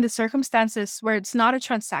think in the circumstances where it's not a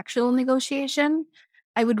transactional negotiation,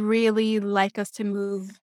 I would really like us to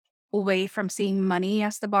move away from seeing money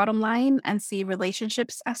as the bottom line and see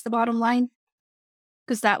relationships as the bottom line,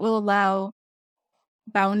 because that will allow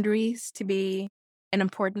boundaries to be an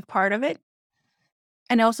important part of it.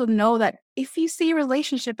 And I also know that if you see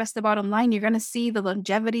relationship as the bottom line, you're going to see the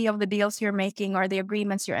longevity of the deals you're making or the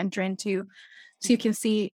agreements you're entering into. So you can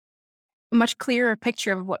see a much clearer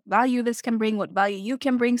picture of what value this can bring, what value you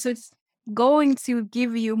can bring. So it's going to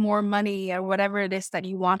give you more money or whatever it is that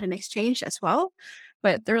you want in exchange as well.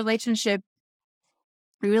 But the relationship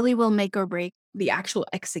really will make or break the actual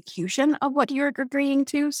execution of what you're agreeing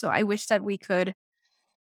to. So I wish that we could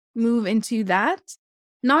move into that,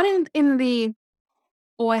 not in the,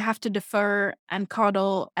 oh, I have to defer and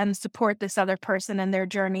coddle and support this other person and their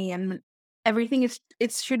journey and everything.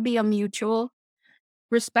 It should be a mutual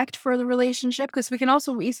respect for the relationship, because we can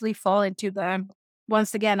also easily fall into the,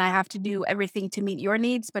 once again, I have to do everything to meet your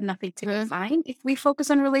needs, but nothing to meet mine if we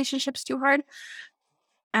focus on relationships too hard.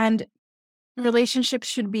 And relationships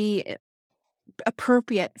should be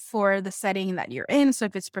appropriate for the setting that you're in. So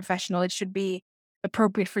if it's professional, it should be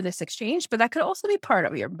appropriate for this exchange, but that could also be part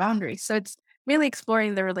of your boundaries. So it's really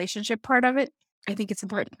exploring the relationship part of it. I think it's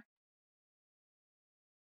important.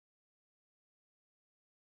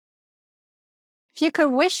 If you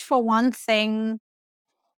could wish for one thing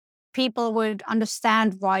people would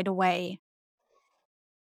understand right away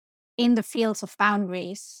in the fields of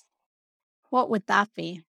boundaries, what would that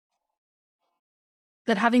be?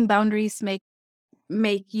 That having boundaries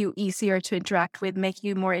make you easier to interact with, make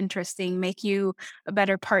you more interesting, make you a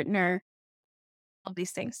better partner, all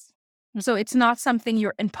these things. So it's not something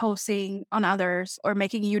you're imposing on others or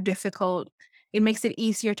making you difficult. It makes it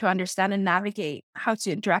easier to understand and navigate how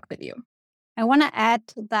to interact with you. I want to add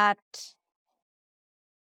that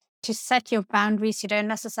to set your boundaries, you don't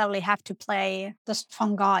necessarily have to play the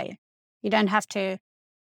strong guy. You don't have to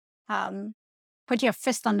put your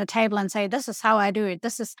fist on the table and say, this is how I do it.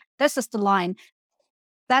 This is the line.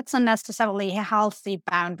 That's not necessarily healthy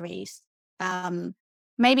boundaries.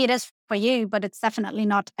 Maybe it is for you, but it's definitely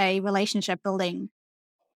not a relationship building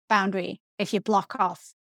boundary if you block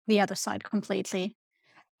off the other side completely.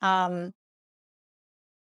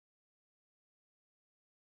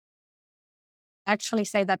 Actually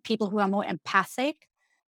say that people who are more empathic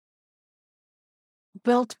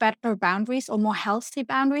build better boundaries or more healthy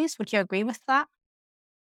boundaries. Would you agree with that?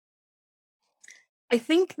 I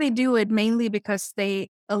think they do it mainly because they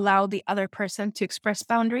allow the other person to express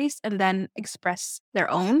boundaries and then express their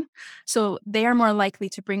own. So they are more likely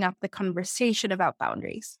to bring up the conversation about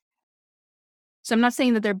boundaries. So I'm not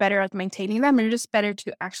saying that they're better at maintaining them, they're just better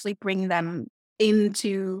to actually bring them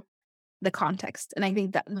into the context. And I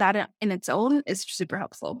think that in its own is super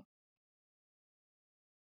helpful.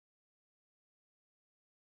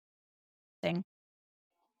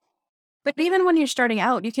 But even when you're starting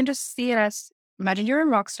out, you can just see it as, imagine you're a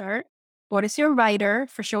rock star. What is your rider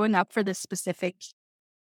for showing up for this specific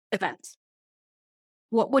event?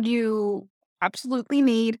 What would you absolutely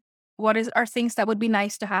need? What are things that would be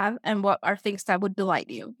nice to have? And what are things that would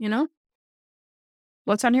delight you? You know?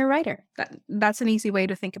 What's on your rider? That's an easy way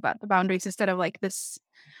to think about the boundaries instead of like this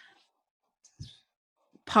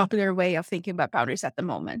popular way of thinking about boundaries at the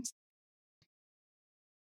moment.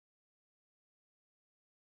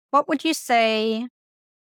 What would you say?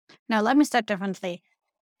 Now, let me start differently.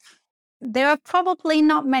 There are probably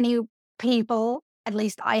not many people, at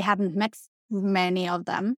least I haven't met many of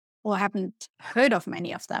them or haven't heard of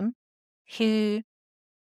many of them, who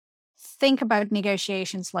think about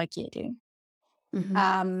negotiations like you do.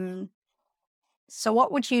 Mm-hmm. So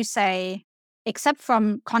what would you say, except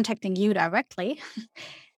from contacting you directly,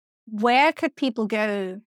 where could people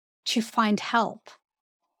go to find help?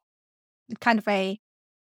 Kind of a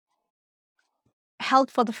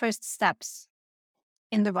help for the first steps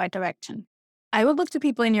in the right direction. I would look to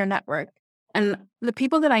people in your network. And the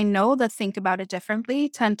people that I know that think about it differently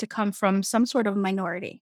tend to come from some sort of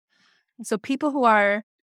minority. So people who are,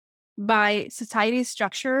 by society's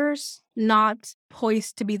structures, not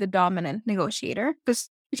poised to be the dominant negotiator, because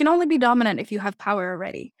you can only be dominant if you have power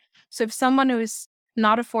already. So if someone who is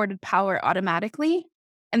not afforded power automatically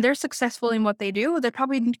and they're successful in what they do, they're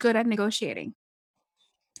probably good at negotiating.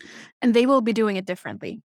 And they will be doing it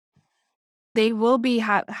differently. They will be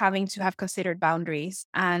having to have considered boundaries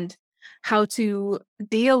and how to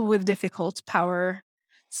deal with difficult power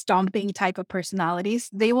stomping type of personalities.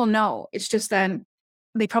 They will know. It's just that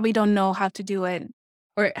they probably don't know how to do it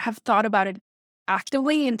or have thought about it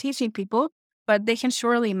actively in teaching people, but they can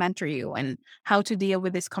surely mentor you and how to deal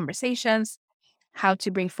with these conversations, how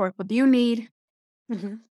to bring forth what you need,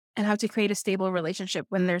 and how to create a stable relationship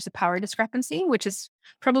when there's a power discrepancy, which is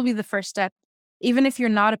probably the first step. Even if you're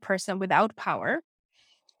not a person without power,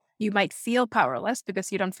 you might feel powerless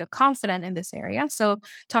because you don't feel confident in this area. So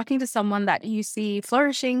talking to someone that you see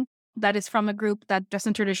flourishing, that is from a group that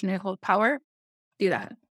doesn't traditionally hold power, do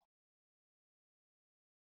that.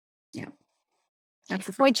 Yeah.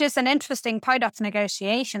 Which is an interesting part of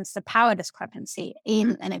negotiations, the power discrepancy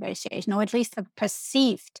in a negotiation, or at least the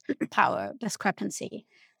perceived power discrepancy.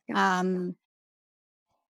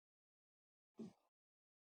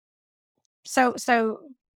 So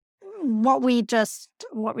what we just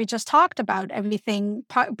talked about, everything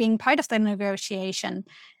being part of the negotiation,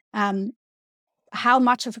 how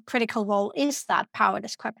much of a critical role is that power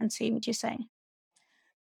discrepancy, would you say?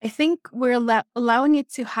 I think we're allowing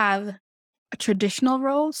it to have a traditional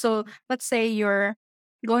role. So let's say you're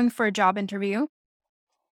going for a job interview.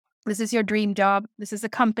 This is your dream job. This is a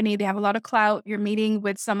company. They have a lot of clout. You're meeting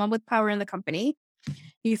with someone with power in the company.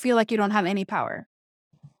 You feel like you don't have any power.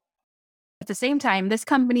 At the same time, this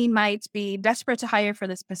company might be desperate to hire for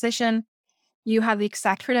this position. You have the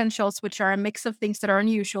exact credentials, which are a mix of things that are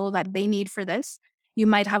unusual that they need for this. You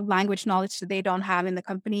might have language knowledge that they don't have in the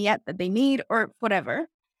company yet that they need, or whatever.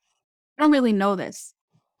 I don't really know this,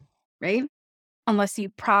 right? Unless you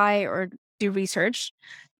pry or do research.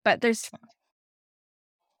 But the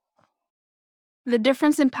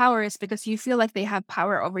difference in power is because you feel like they have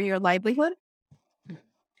power over your livelihood,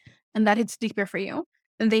 and that hits deeper for you.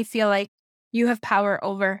 And they feel like you have power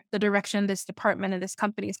over the direction this department and this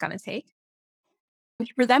company is going to take,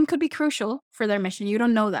 which for them could be crucial for their mission. You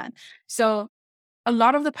don't know that. So a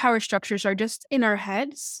lot of the power structures are just in our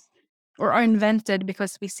heads or are invented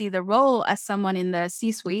because we see the role as someone in the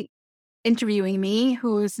C-suite interviewing me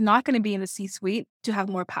who is not going to be in the C-suite to have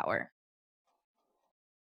more power.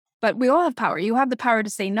 But we all have power. You have the power to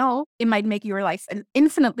say no. It might make your life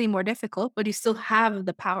infinitely more difficult, but you still have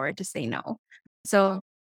the power to say no. So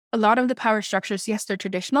a lot of the power structures, yes, they're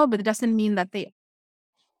traditional, but it doesn't mean that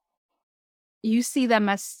you see them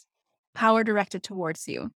as power directed towards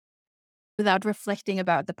you without reflecting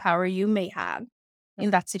about the power you may have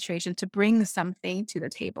in that situation to bring something to the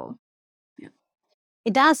table. Yeah.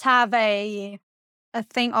 It does have a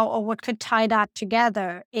thing, or what could tie that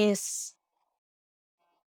together is,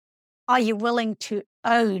 are you willing to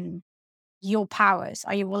own your powers?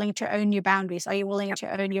 Are you willing to own your boundaries? Are you willing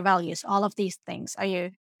to own your values? All of these things. Are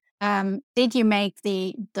you? Did you make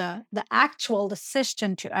the actual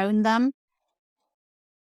decision to own them,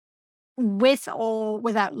 with or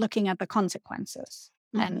without looking at the consequences?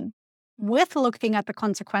 And with looking at the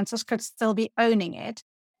consequences could still be owning it,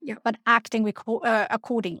 but acting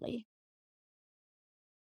accordingly.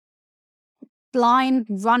 Blind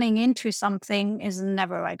running into something is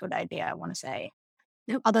never a good idea, I want to say.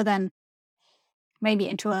 Other than maybe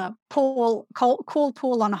into a cool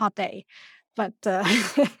pool on a hot day. But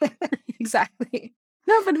exactly.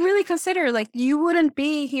 No, but really consider, like, you wouldn't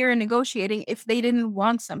be here negotiating if they didn't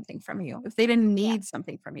want something from you, if they didn't need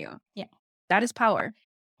something from you. Yeah. That is power.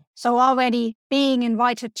 So already being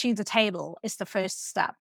invited to the table is the first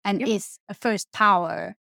step and is a first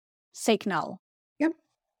power signal. Yep.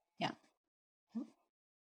 Yeah.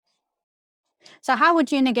 So how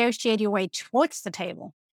would you negotiate your way towards the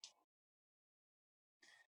table?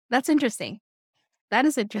 That's interesting. That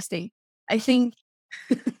is interesting. I think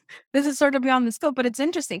this is sort of beyond the scope, but it's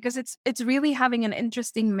interesting because it's really having an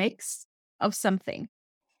interesting mix of something.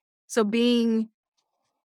 So the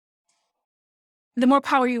more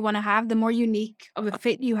power you want to have, the more unique of a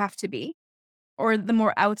fit you have to be, or the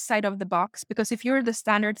more outside of the box. Because if you're the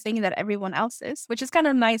standard thing that everyone else is, which is kind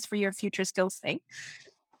of nice for your future skills thing,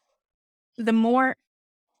 the more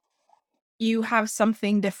you have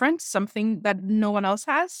something different, something that no one else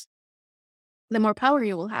has, the more power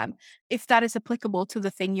you will have, if that is applicable to the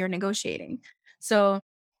thing you're negotiating. So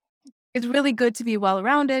it's really good to be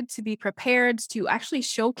well-rounded, to be prepared, to actually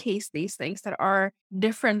showcase these things that are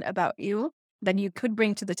different about you that you could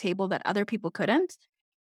bring to the table that other people couldn't.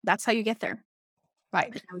 That's how you get there.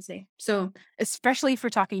 Right. I would say. So especially for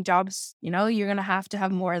talking jobs, you're going to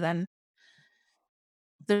have more than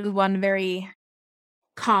the one very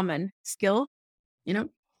common skill,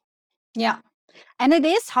 Yeah. And it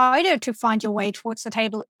is harder to find your way towards the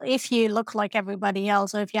table if you look like everybody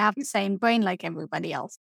else, or if you have the same brain like everybody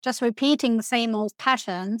else. Just repeating the same old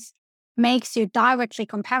patterns makes you directly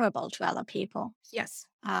comparable to other people. Yes.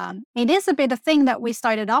 It is a bit of thing that we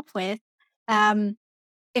started up with.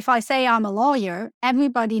 If I say I'm a lawyer,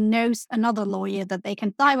 everybody knows another lawyer that they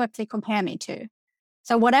can directly compare me to.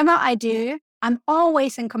 So whatever I do, I'm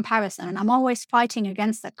always in comparison, and I'm always fighting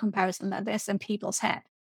against that comparison that is in people's head.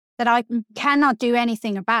 that I cannot do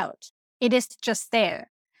anything about. It is just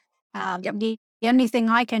there. The only thing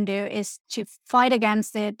I can do is to fight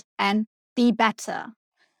against it and be better.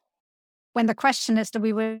 When the question is, do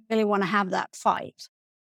we really want to have that fight?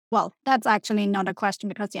 Well, that's actually not a question,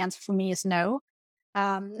 because the answer for me is no.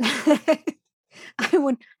 I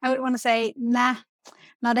would want to say, nah,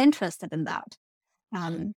 not interested in that.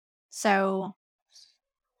 So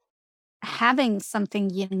having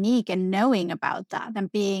something unique and knowing about that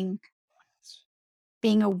and being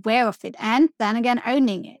aware of it, and then again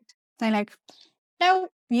owning it. Saying like, no,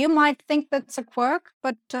 you might think that's a quirk,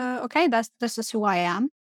 but okay, this is who I am.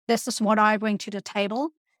 This is what I bring to the table.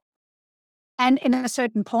 And in a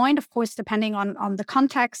certain point, of course, depending on the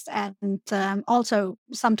context and also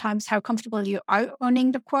sometimes how comfortable you are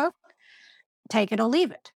owning the quirk, take it or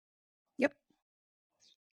leave it. Yep.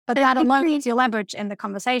 But that alone needs your leverage in the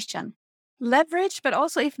conversation. Leverage, but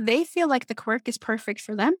also if they feel like the quirk is perfect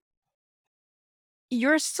for them,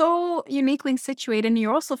 you're so uniquely situated and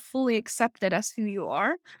you're also fully accepted as who you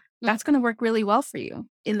are, that's going to work really well for you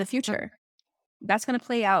in the future. That's going to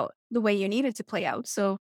play out the way you need it to play out.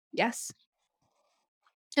 So yes.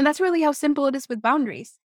 And that's really how simple it is with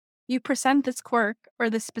boundaries. You present this quirk or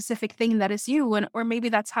this specific thing that is you, or maybe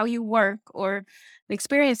that's how you work or the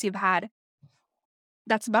experience you've had.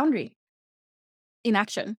 That's a boundary in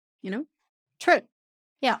action, you know? True.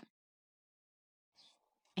 Yeah.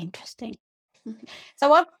 Interesting.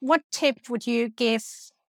 So what tip would you give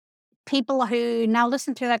people who now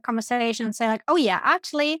listen to that conversation and say like, oh yeah,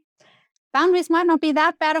 actually, boundaries might not be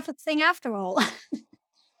that bad of a thing after all?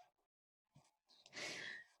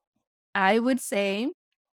 I would say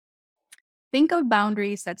think of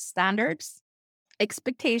boundaries as standards,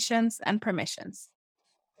 expectations, and permissions.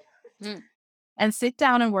 And sit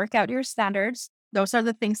down and work out your standards. Those are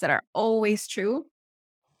the things that are always true.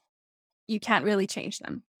 You can't really change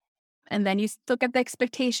them. And then you look at the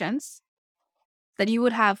expectations that you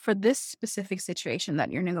would have for this specific situation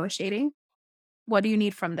that you're negotiating. What do you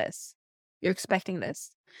need from this? You're expecting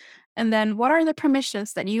this. And then what are the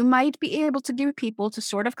permissions that you might be able to give people to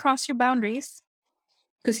sort of cross your boundaries?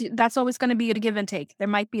 Because that's always going to be a give and take. There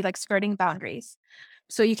might be like skirting boundaries.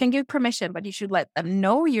 So you can give permission, but you should let them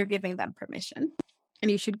know you're giving them permission. And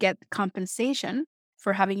you should get compensation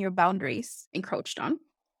for having your boundaries encroached on.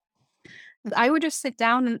 I would just sit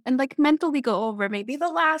down and like mentally go over maybe the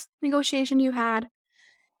last negotiation you had.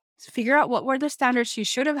 Figure out what were the standards you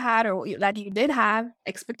should have had or that you did have,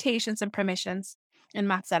 expectations and permissions, and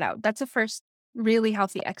map that out. That's a first really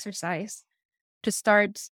healthy exercise to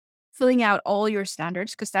start filling out all your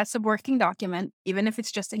standards, because that's a working document, even if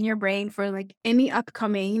it's just in your brain for like any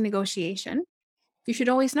upcoming negotiation. You should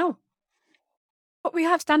always know. But we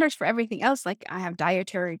have standards for everything else. Like I have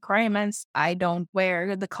dietary requirements. I don't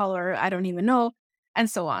wear the color I don't even know, and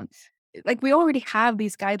so on. Like we already have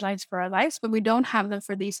these guidelines for our lives, but we don't have them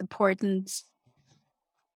for these important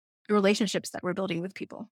relationships that we're building with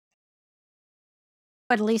people.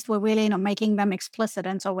 But at least we're really not making them explicit,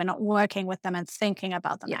 and so we're not working with them and thinking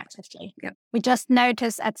about them actively. Yep. We just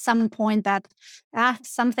notice at some point that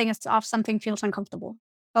something is off, something feels uncomfortable,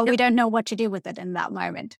 but we don't know what to do with it in that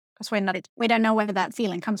moment because we don't know where that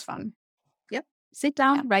feeling comes from. Yep. Sit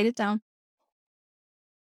down, write it down.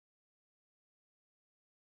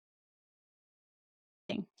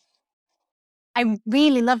 I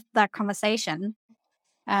really loved that conversation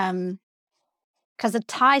because it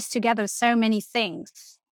ties together so many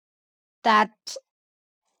things that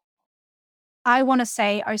I want to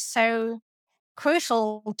say are so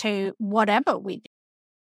crucial to whatever we do,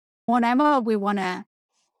 whatever we want to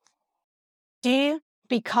do,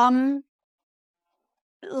 become,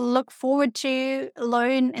 look forward to,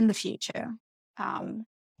 learn in the future. And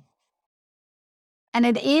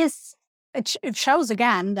it shows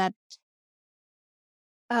again that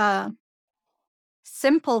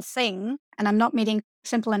simple thing, and I'm not meaning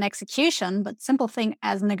simple in execution, but simple thing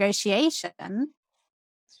as negotiation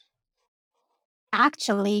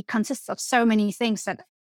actually consists of so many things that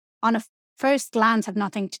on a first glance have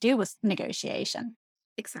nothing to do with negotiation.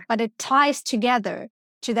 Exactly. But it ties together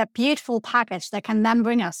to that beautiful package that can then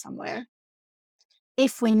bring us somewhere.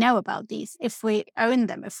 If we know about these, if we own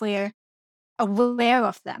them, if we're aware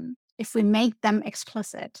of them, if we make them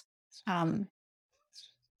explicit,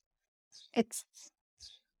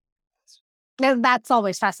 that's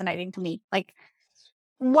always fascinating to me. Like,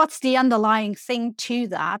 what's the underlying thing to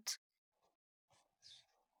that?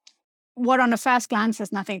 What on a first glance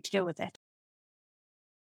has nothing to do with it.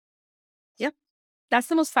 Yep. That's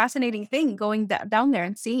the most fascinating thing, going down there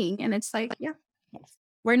and seeing. And it's like,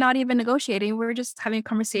 we're not even negotiating. We're just having a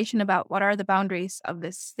conversation about what are the boundaries of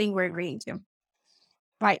this thing we're agreeing to.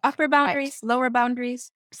 Right. Upper boundaries, lower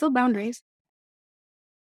boundaries, still boundaries.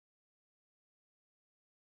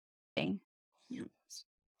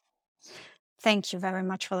 Thank you very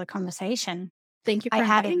much for the conversation. Thank you I for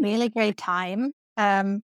had a inviting me. really great time.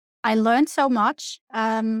 I learned so much.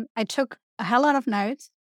 I took a hell lot of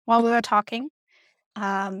notes while we were talking.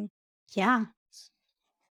 Yeah.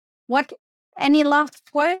 Any last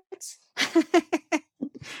words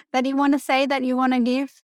that you want to say, that you want to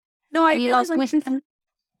give? No, Any last wisdom?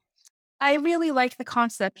 I really like the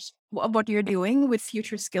concept of what you're doing with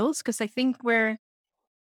future skills, because I think we're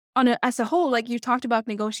as a whole, like you talked about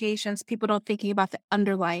negotiations, people don't thinking about the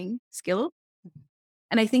underlying skill.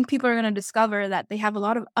 And I think people are going to discover that they have a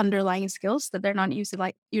lot of underlying skills that they're not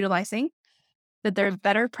utilizing, that they're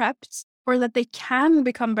better prepped, or that they can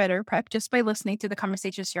become better prepped just by listening to the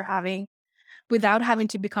conversations you're having without having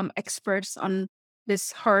to become experts on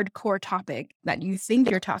this hardcore topic that you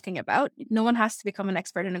think you're talking about. No one has to become an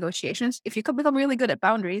expert in negotiations. If you can become really good at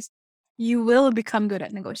boundaries, you will become good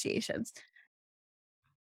at negotiations.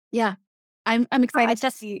 Yeah, I'm excited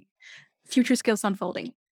to see future skills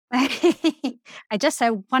unfolding. I just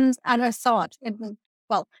had one other thought.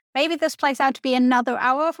 Well, maybe this plays out to be another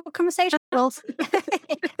hour of a conversation. No,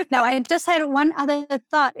 I just had one other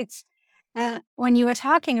thought. It's when you were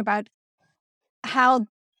talking about how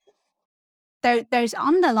those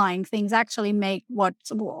underlying things actually make what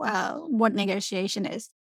negotiation is.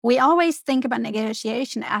 We always think about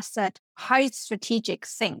negotiation as that high strategic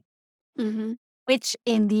thing, which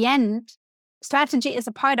in the end, strategy is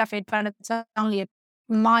a part of it, but it's only a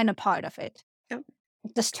minor part of it. Yep.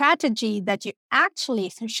 The strategy that you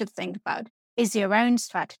actually should think about is your own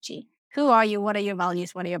strategy. Who are you? What are your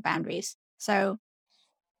values? What are your boundaries? So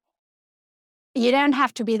you don't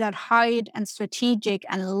have to be that hard and strategic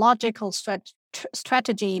and logical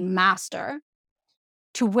strategy master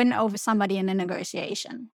to win over somebody in a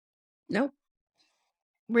negotiation. Nope.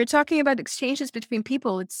 We're talking about exchanges between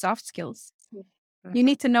people. It's soft skills. You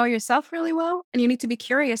need to know yourself really well, and you need to be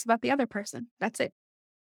curious about the other person. That's it.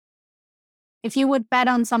 If you would bet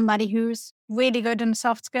on somebody who's really good in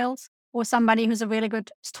soft skills or somebody who's a really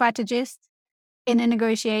good strategist in a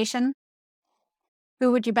negotiation,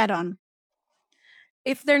 who would you bet on?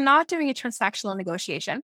 If they're not doing a transactional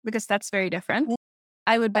negotiation, because that's very different,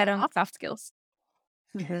 I would bet on soft skills.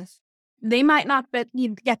 They might not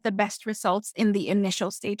get the best results in the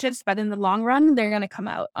initial stages, but in the long run, they're going to come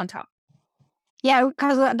out on top. Yeah,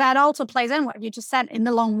 because that also plays in what you just said. In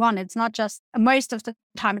the long run, it's not just, most of the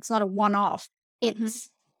time, it's not a one-off. It's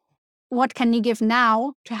what can you give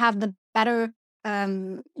now to have the better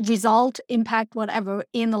result, impact, whatever,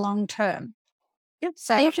 in the long term. Yep.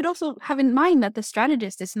 So you should also have in mind that the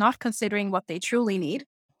strategist is not considering what they truly need.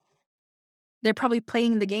 They're probably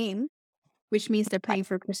playing the game, which means they're playing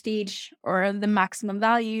for prestige or the maximum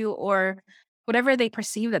value or whatever they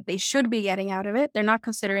perceive that they should be getting out of it. They're not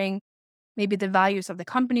considering maybe the values of the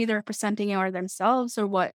company they're representing or themselves, or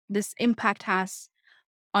what this impact has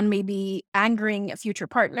on maybe angering a future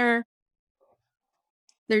partner.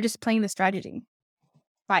 They're just playing the strategy.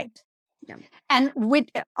 Right. Yeah. And with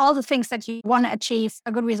all the things that you want to achieve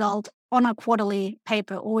a good result on a quarterly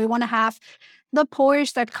paper, or we want to have the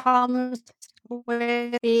Porsche that comes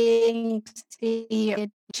with being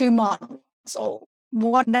 2 months or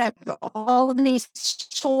whatever, all these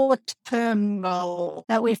short-term goals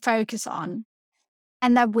that we focus on,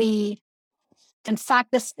 and that in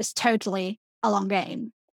fact, this is totally a long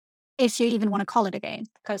game, if you even want to call it a game.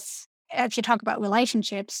 Because if you talk about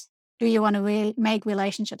relationships, do you want to make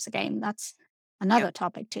relationships a game? That's another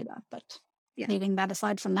topic to that, but leaving that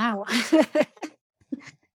aside for now.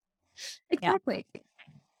 Exactly. Yeah.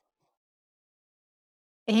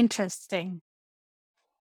 Interesting.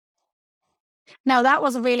 No, that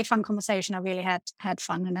was a really fun conversation. I really had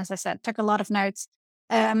fun. And as I said, took a lot of notes.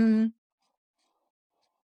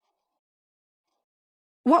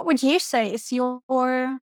 What would you say is your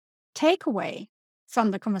takeaway from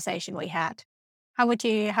the conversation we had? How would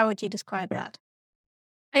you describe that?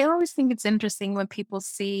 I always think it's interesting when people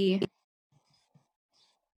see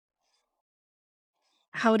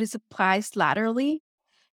how it is applied laterally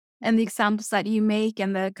and the examples that you make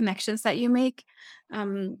and the connections that you make.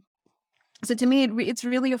 So to me, it's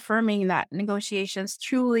really affirming that negotiations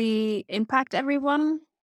truly impact everyone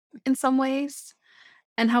in some ways,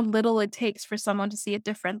 and how little it takes for someone to see it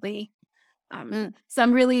differently. So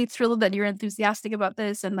I'm really thrilled that you're enthusiastic about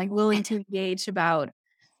this and like willing to engage about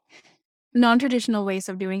non-traditional ways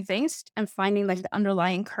of doing things and finding like the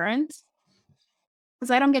underlying currents. Because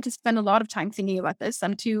I don't get to spend a lot of time thinking about this.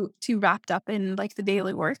 I'm too wrapped up in like the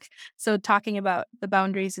daily work. So talking about the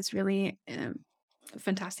boundaries is really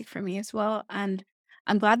fantastic for me as well. And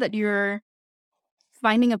I'm glad that you're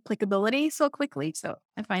finding applicability so quickly. So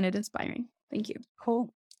I find it inspiring. Thank you. Cool.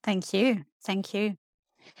 Thank you. Thank you.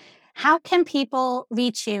 How can people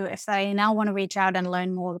reach you if they now want to reach out and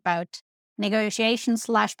learn more about negotiations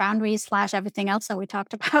 / boundaries / everything else that we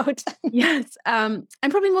talked about? Yes. I'm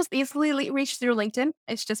probably most easily reached through LinkedIn.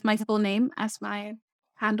 It's just my full name as my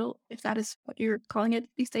handle, if that is what you're calling it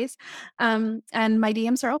these days. And my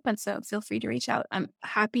DMs are open, so feel free to reach out. I'm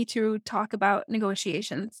happy to talk about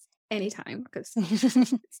negotiations anytime because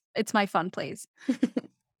it's my fun place.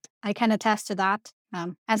 I can attest to that.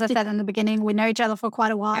 As I said in the beginning, we know each other for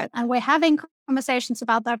quite a while, and we're having conversations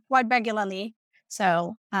about that quite regularly.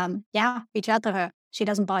 So, yeah, reach out to her. She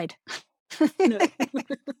doesn't bite.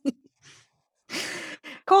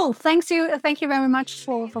 Cool. Thank you very much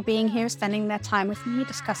for being here, spending that time with me,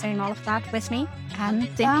 discussing all of that with me. And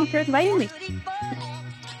Thank you for inviting me.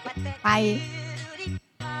 Bye.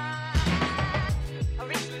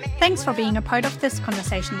 Thanks for being a part of this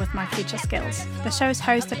conversation with My Future Skills. The show is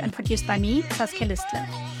hosted and produced by me, Saskia Listle.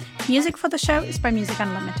 Music for the show is by Music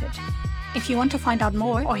Unlimited. If you want to find out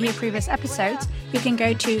more or hear previous episodes, you can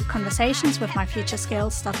go to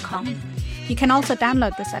conversationswithmyfutureskills.com. You can also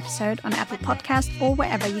download this episode on Apple Podcasts or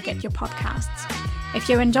wherever you get your podcasts. If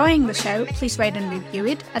you're enjoying the show, please rate and review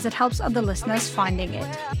it, as it helps other listeners finding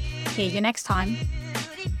it. Hear you next time.